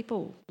these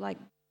people, like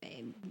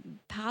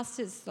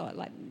pastors,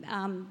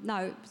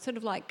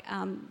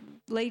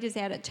 leaders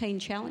out at Teen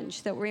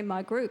Challenge that were in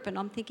my group, and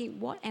I'm thinking,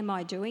 what am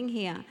I doing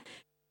here?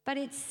 But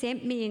it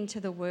sent me into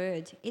the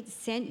Word. It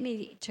sent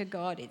me to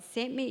God. It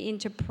sent me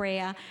into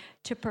prayer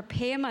to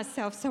prepare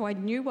myself so I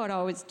knew what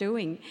I was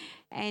doing.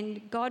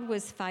 And God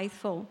was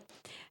faithful.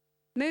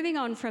 Moving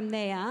on from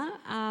there,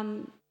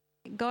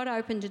 God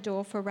opened a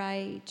door for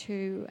Ray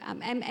to...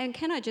 and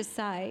can I just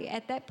say,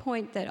 at that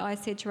point that I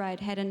said to Ray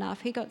I'd had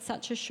enough, he got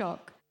such a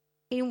shock.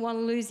 He didn't want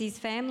to lose his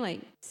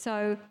family.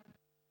 So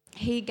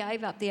he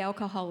gave up the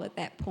alcohol at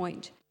that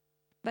point.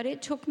 But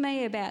it took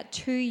me about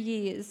 2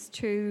 years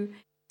to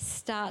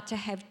start to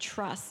have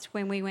trust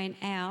when we went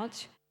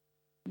out.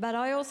 But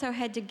I also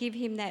had to give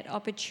him that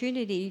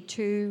opportunity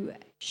to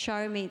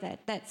show me that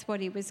that's what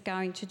he was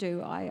going to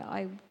do.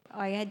 I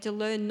had to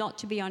learn not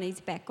to be on his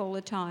back all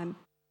the time.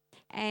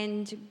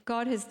 And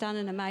God has done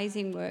an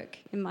amazing work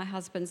in my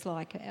husband's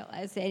life,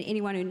 as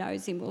anyone who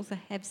knows him will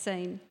have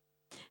seen.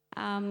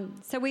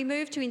 So we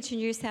moved into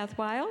New South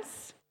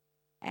Wales,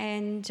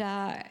 and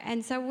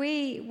so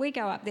we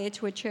go up there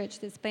to a church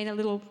that's been a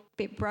little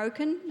bit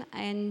broken,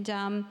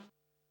 and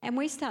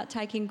we start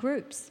taking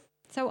groups.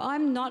 So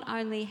I'm not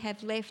only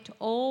have left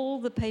all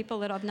the people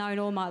that I've known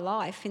all my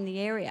life in the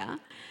area,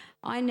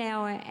 I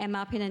now am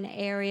up in an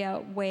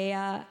area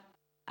where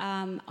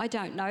I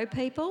don't know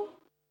people,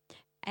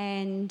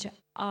 and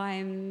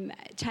I'm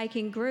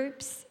taking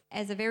groups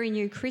as a very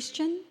new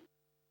Christian.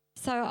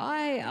 So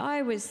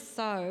I was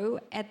so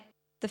at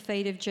the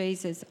feet of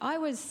Jesus. I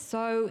was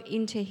so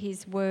into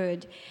his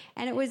word,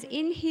 and it was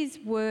in his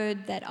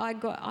word that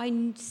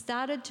I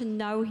started to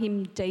know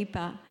him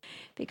deeper,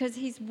 because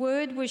his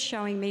word was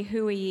showing me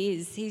who he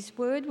is. His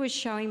word was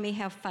showing me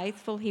how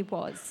faithful he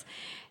was.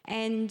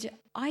 And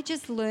I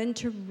just learned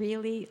to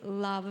really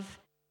love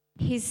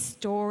his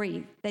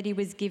story that he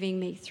was giving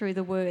me through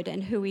the word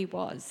and who he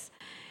was.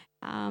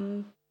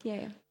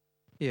 Yeah,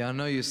 I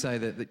know you say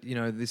that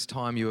this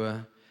time you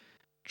were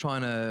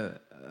trying to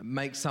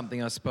make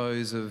something, I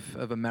suppose,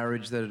 of a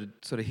marriage that had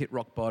sort of hit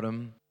rock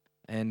bottom,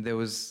 and there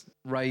was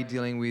Ray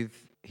dealing with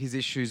his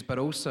issues, but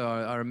also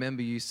I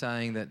remember you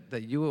saying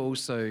that you were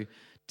also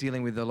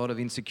dealing with a lot of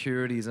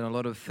insecurities and a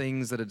lot of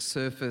things that had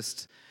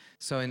surfaced.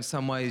 So in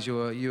some ways you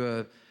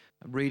were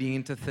reading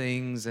into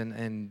things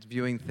and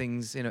viewing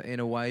things in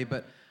a way,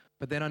 but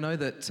then I know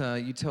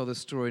that you tell the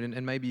story,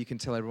 and maybe you can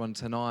tell everyone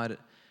tonight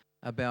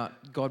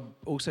about God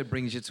also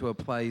brings you to a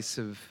place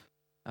of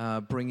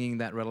bringing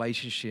that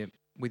relationship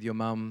with your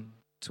mum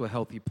to a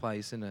healthy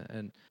place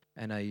and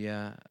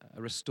a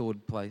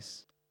restored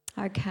place.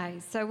 Okay,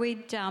 so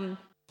we'd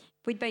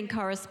been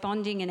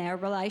corresponding, and our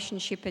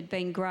relationship had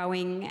been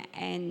growing,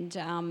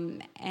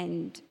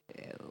 and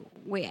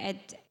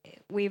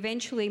we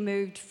eventually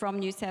moved from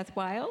New South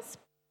Wales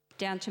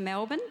down to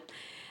Melbourne.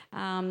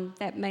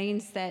 That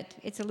means that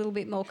it's a little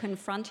bit more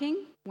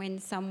confronting when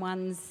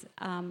someone's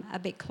a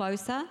bit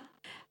closer.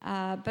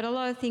 But a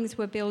lot of things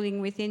were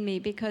building within me,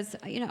 because,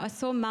 I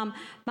saw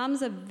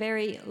Mum's a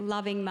very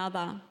loving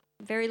mother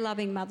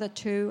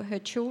to her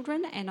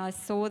children, and I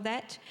saw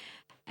that,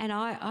 and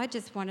I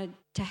just wanted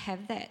to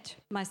have that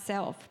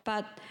myself.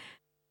 But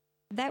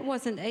that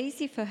wasn't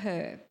easy for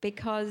her,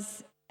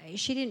 because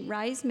she didn't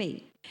raise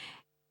me.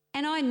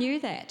 And I knew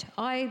that.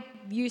 I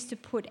used to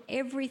put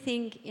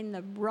everything in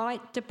the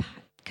right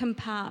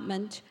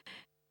compartment,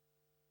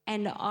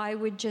 and I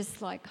would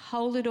just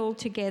hold it all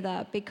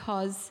together,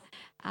 because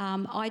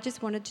I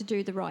just wanted to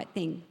do the right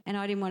thing, and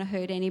I didn't want to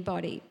hurt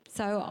anybody.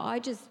 So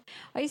I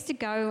used to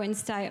go and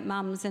stay at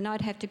Mum's, and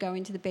I'd have to go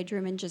into the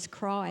bedroom and just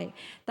cry.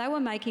 They were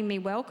making me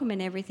welcome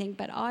and everything,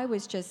 but I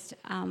was just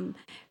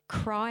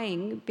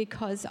crying,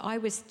 because I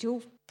was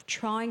still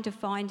trying to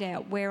find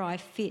out where I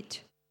fit.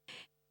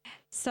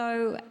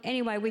 So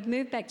anyway, we'd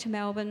moved back to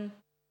Melbourne.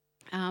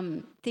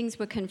 Things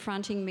were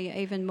confronting me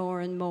even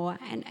more and more.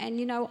 And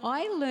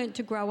I learnt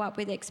to grow up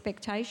with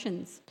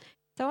expectations.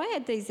 So I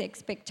had these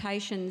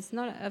expectations,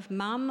 not of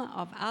Mum,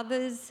 of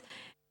others,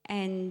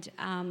 and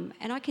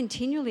I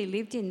continually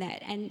lived in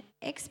that. And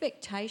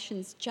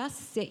expectations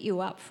just set you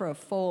up for a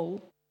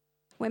fall.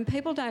 When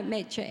people don't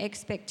meet your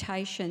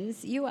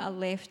expectations, you are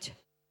left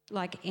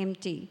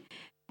empty.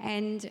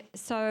 And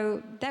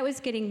so that was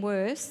getting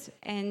worse,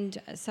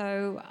 and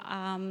so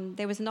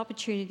there was an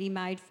opportunity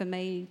made for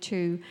me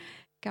to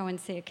go and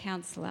see a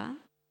counsellor,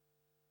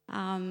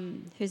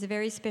 who's a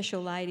very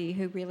special lady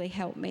who really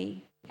helped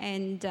me.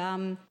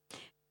 And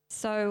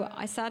so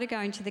I started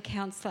going to the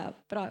counsellor,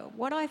 but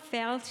what I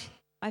found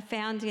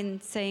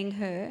in seeing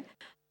her,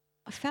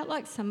 I felt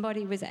like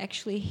somebody was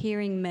actually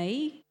hearing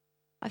me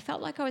I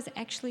felt like I was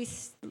actually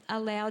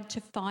allowed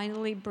to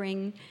finally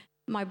bring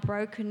my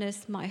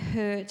brokenness, my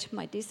hurt,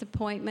 my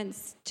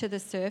disappointments to the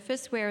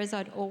surface, whereas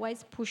I'd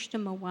always pushed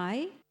them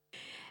away.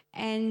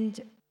 And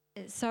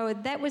so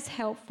that was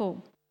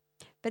helpful.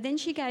 But then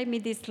she gave me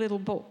this little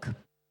book,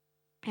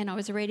 and I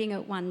was reading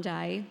it one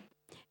day,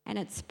 and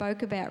it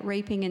spoke about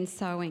reaping and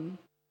sowing.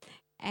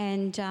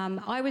 And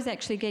I was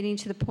actually getting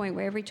to the point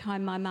where every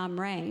time my mum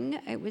rang,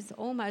 it was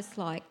almost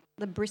like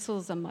the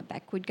bristles on my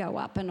back would go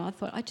up, and I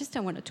thought, I just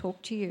don't want to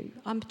talk to you.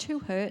 I'm too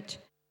hurt.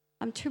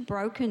 I'm too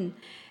broken.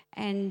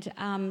 And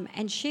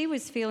she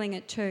was feeling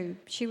it too.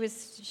 She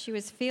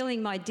was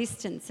feeling my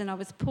distance, and I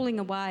was pulling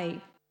away.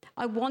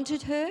 I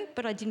wanted her,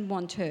 but I didn't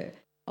want her.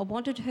 I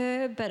wanted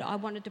her, but I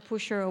wanted to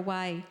push her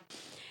away.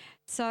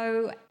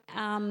 So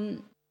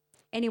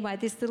anyway,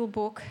 this little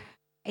book,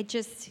 it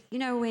just, you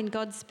know, when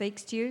God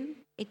speaks to you,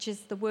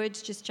 the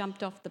words just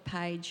jumped off the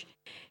page.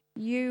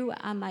 You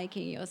are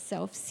making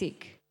yourself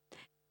sick.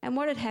 And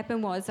what had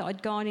happened was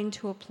I'd gone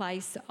into a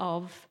place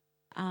of,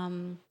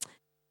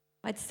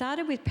 I'd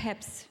started with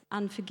perhaps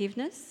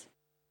unforgiveness,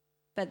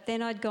 but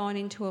then I'd gone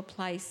into a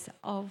place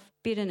of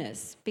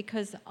bitterness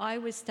because I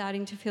was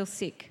starting to feel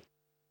sick.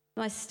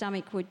 My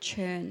stomach would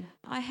churn.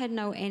 I had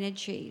no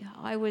energy.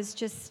 I was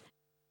just,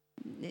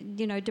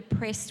 you know,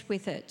 depressed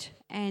with it,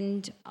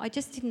 and I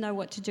just didn't know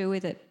what to do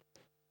with it.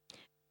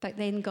 But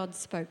then God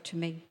spoke to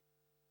me.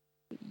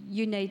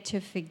 You need to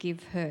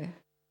forgive her,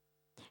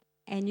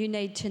 and you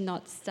need to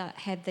not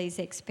have these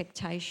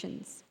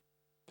expectations.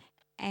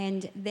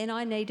 And then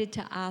I needed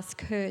to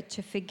ask her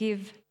to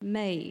forgive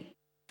me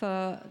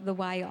for the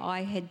way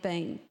I had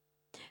been.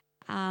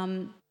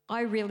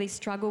 I really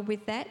struggled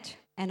with that,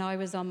 and I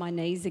was on my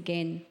knees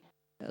again.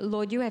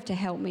 Lord, you have to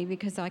help me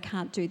because I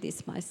can't do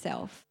this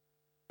myself.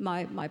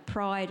 My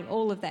pride,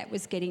 all of that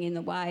was getting in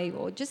the way,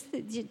 or just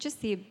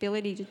the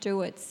ability to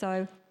do it.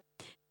 So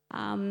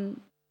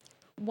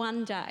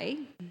one day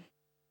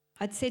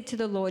I'd said to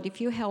the Lord, if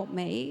you help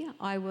me,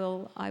 I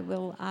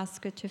will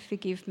ask her to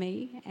forgive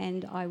me,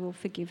 and I will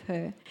forgive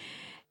her.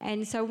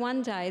 And so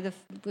one day,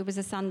 it was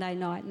a Sunday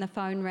night, and the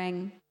phone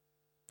rang,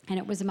 and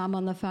it was Mum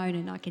on the phone,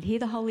 and I could hear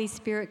the Holy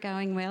Spirit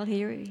going, well,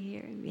 here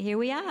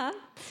we are.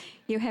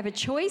 You have a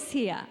choice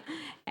here.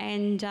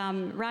 And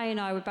Ray and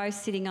I were both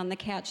sitting on the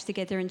couch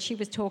together, and she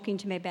was talking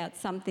to me about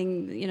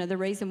something, you know, the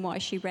reason why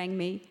she rang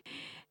me.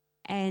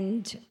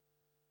 And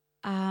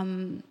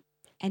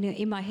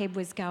in my head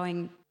was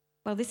going,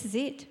 well, this is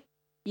it.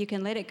 You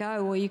can let it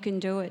go or you can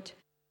do it.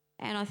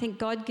 And I think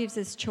God gives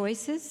us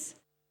choices,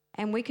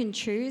 and we can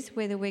choose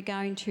whether we're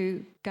going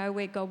to go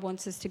where God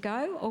wants us to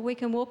go, or we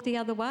can walk the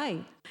other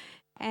way.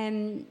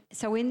 And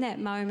so in that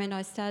moment,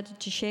 I started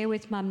to share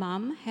with my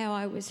mum how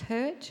I was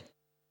hurt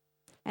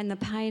and the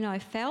pain I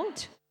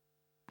felt.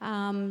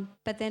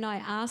 But then I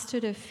asked her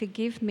to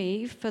forgive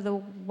me for the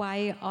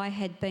way I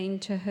had been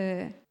to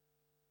her.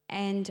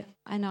 And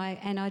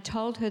I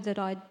told her that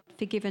I'd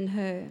forgiven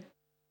her.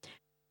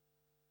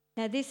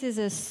 Now, this is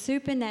a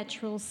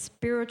supernatural,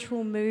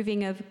 spiritual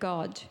moving of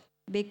God,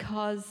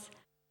 because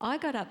I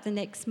got up the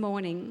next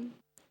morning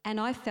and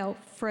I felt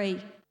free,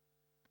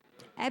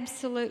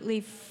 absolutely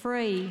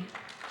free,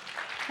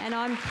 and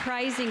I'm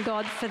praising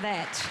God for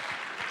that.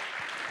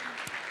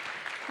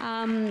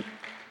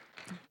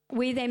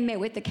 We then met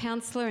with the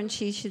counsellor, and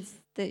she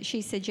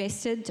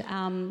suggested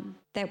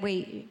that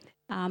we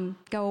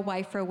go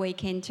away for a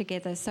weekend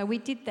together. So we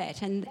did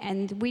that,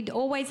 and we'd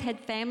always had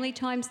family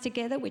times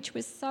together, which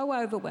was so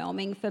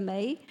overwhelming for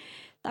me.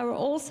 They were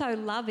also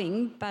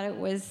loving, but it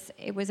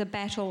was a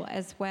battle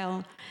as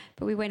well.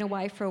 But we went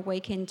away for a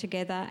weekend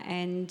together,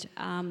 and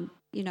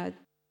you know,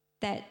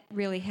 that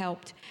really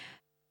helped.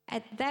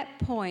 At that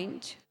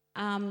point,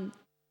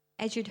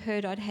 as you'd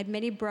heard, I'd had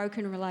many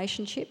broken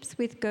relationships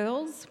with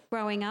girls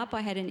growing up.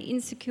 I had an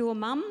insecure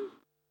mum,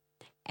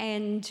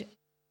 and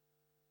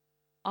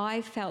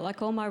I felt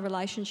like all my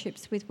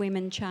relationships with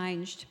women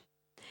changed.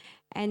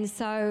 And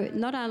so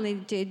not only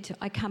did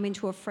I come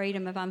into a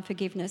freedom of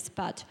unforgiveness,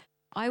 but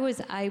I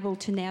was able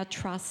to now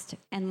trust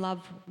and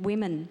love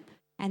women.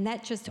 And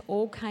that just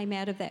all came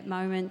out of that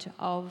moment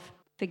of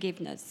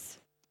forgiveness.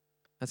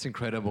 That's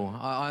incredible.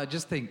 I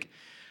just think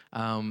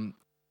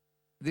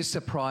this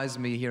surprised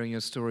me hearing your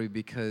story,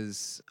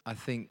 because I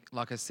think,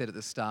 like I said at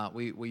the start,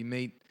 we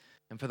meet,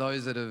 and for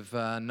those that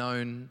have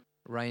known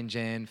Ray and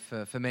Jan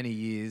for many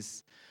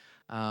years,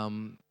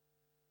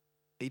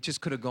 it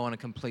just could have gone a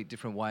complete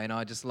different way. And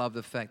I just love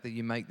the fact that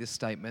you make this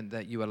statement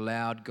that you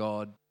allowed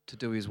God to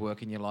do his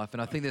work in your life.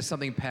 And I think there's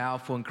something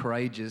powerful and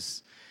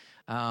courageous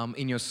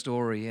in your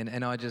story.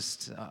 And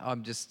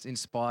I'm just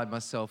inspired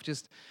myself.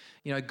 Just,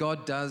 you know,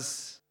 God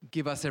does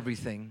give us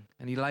everything,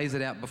 and he lays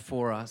it out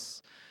before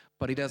us,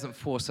 but he doesn't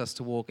force us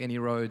to walk any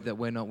road that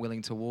we're not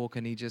willing to walk.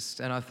 And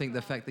I think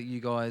the fact that you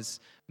guys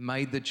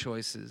made the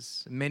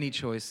choices, many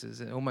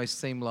choices, it almost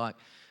seemed like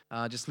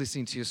just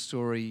listening to your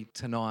story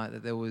tonight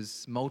that there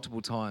was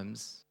multiple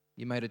times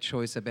you made a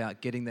choice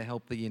about getting the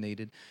help that you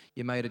needed.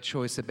 You made a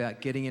choice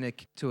about getting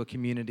into a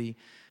community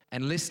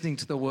and listening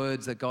to the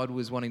words that God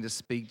was wanting to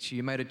speak to you.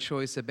 You made a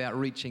choice about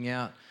reaching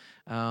out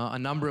a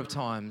number of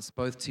times,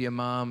 both to your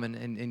mum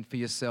and for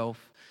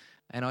yourself.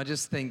 And I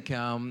just think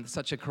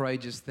such a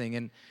courageous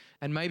thing.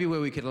 And maybe where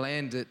we could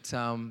land it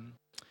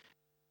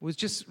was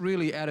just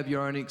really out of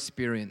your own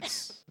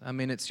experience. I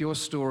mean, it's your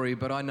story,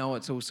 but I know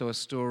it's also a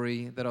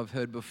story that I've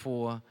heard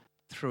before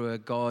through a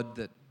God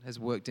that has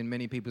worked in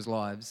many people's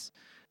lives.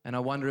 And I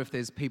wonder if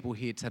there's people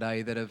here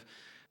today that have,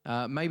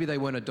 maybe they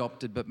weren't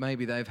adopted, but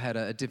maybe they've had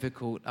a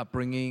difficult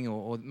upbringing,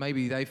 or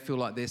maybe they feel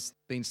like they've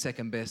been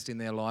second best in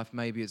their life.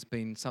 Maybe it's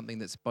been something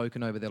that's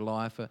spoken over their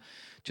life.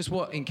 Just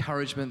what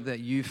encouragement that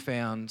you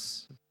found,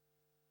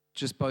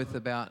 just both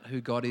about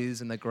who God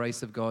is and the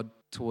grace of God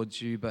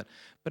towards you, but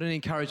an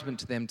encouragement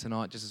to them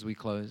tonight, just as we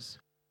close.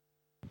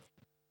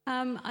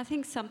 I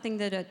think something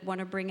that I want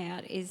to bring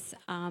out is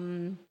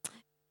Psalm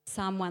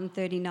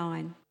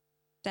 139.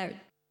 That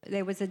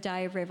there was a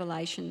day of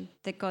revelation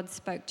that God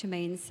spoke to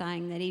me in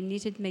saying that he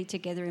knitted me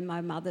together in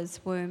my mother's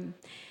womb.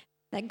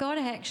 That God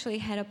actually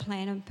had a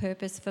plan and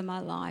purpose for my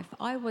life.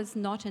 I was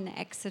not an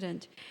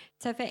accident.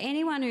 So for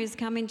anyone who's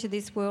come into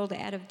this world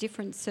out of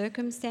different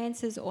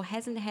circumstances, or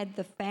hasn't had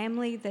the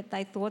family that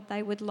they thought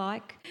they would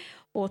like,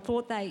 or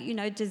thought they,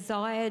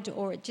 desired,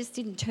 or it just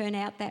didn't turn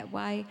out that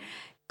way,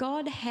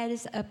 God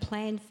has a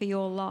plan for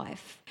your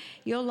life.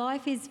 Your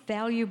life is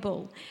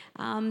valuable.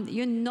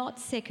 You're not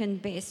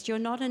second best. You're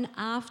not an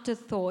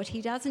afterthought. He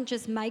doesn't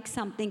just make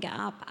something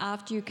up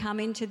after you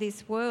come into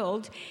this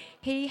world.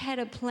 He had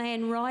a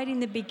plan right in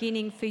the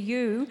beginning for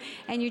you,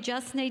 and you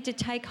just need to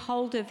take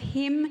hold of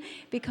him,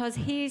 because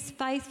he is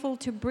faithful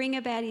to bring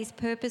about his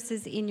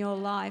purposes in your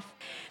life.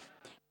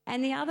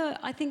 And the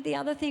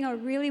other thing I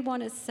really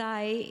want to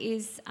say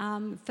is,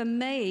 for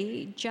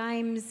me,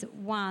 James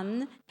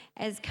 1,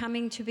 as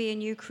coming to be a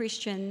new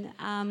Christian,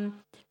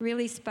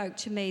 really spoke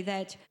to me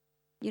that,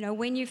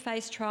 when you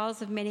face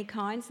trials of many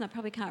kinds, and I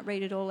probably can't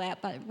read it all out,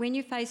 but when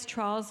you face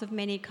trials of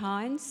many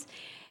kinds,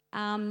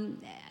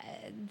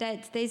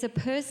 that there's a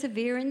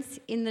perseverance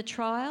in the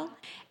trial,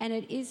 and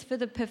it is for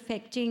the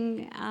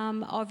perfecting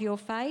of your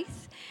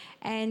faith.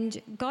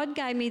 And God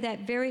gave me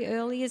that very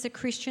early as a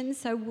Christian.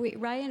 So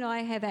Ray and I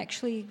have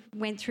actually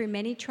went through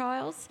many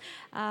trials,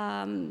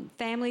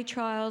 family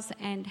trials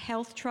and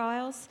health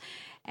trials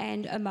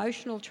and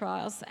emotional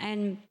trials.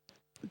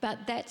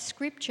 But that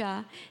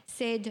scripture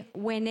said,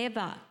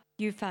 whenever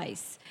you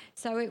face.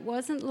 So it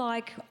wasn't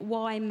like,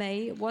 why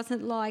me? It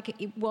wasn't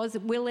like it was,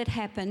 will it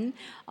happen?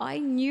 I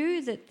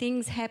knew that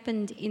things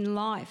happened in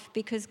life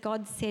because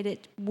God said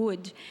it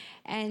would.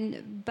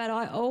 But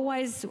I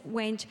always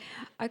went,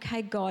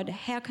 okay, God,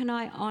 how can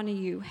I honour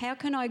you? How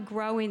can I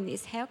grow in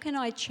this? How can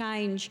I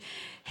change?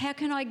 How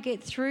can I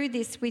get through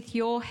this with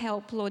your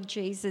help, Lord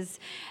Jesus?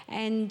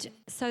 And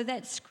so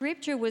that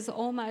scripture was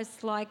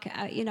almost like,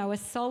 a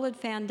solid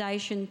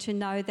foundation to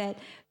know that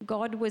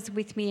God was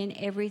with me in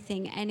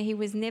everything, and he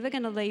was never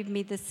going to leave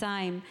me the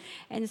same.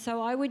 And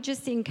so I would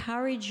just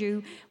encourage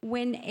you,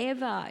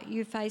 whenever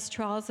you face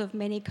trials of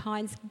many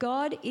kinds,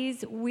 God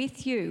is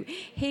with you.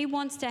 He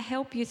wants to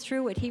help you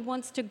through it. He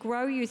wants to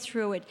grow you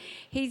through it.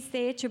 He's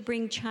there to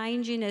bring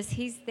change in us.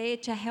 He's there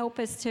to help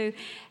us to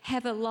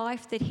have a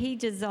life that he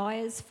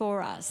desires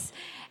for us.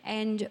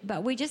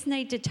 But we just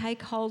need to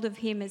take hold of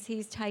him as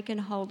he's taken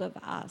hold of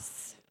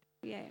us.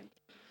 Yeah.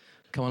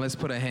 Come on, let's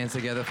put our hands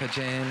together for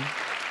Jan.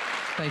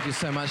 Thank you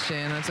so much,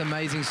 Jan. That's an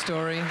amazing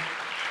story.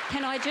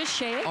 Can I just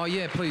share? Oh,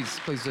 yeah, please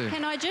do.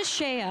 Can I just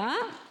share?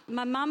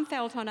 My mum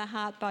felt on her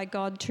heart by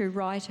God to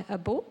write a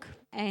book,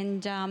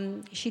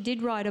 and she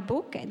did write a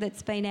book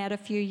that's been out a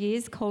few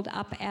years called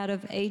Up Out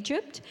of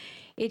Egypt.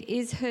 It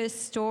is her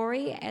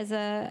story as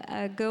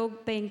a girl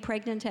being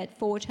pregnant at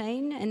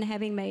 14 and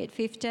having me at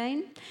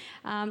 15.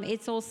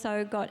 It's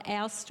also got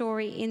our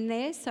story in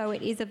there, so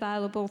it is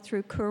available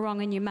through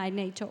Koorong, and you may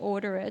need to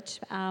order it.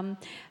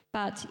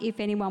 But if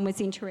anyone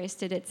was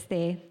interested, it's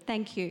there.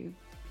 Thank you.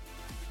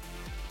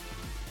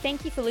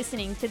 Thank you for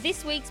listening to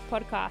this week's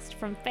podcast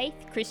from Faith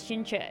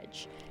Christian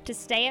Church. To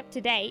stay up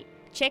to date,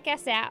 check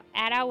us out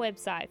at our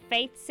website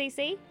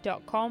faithcc.com.au.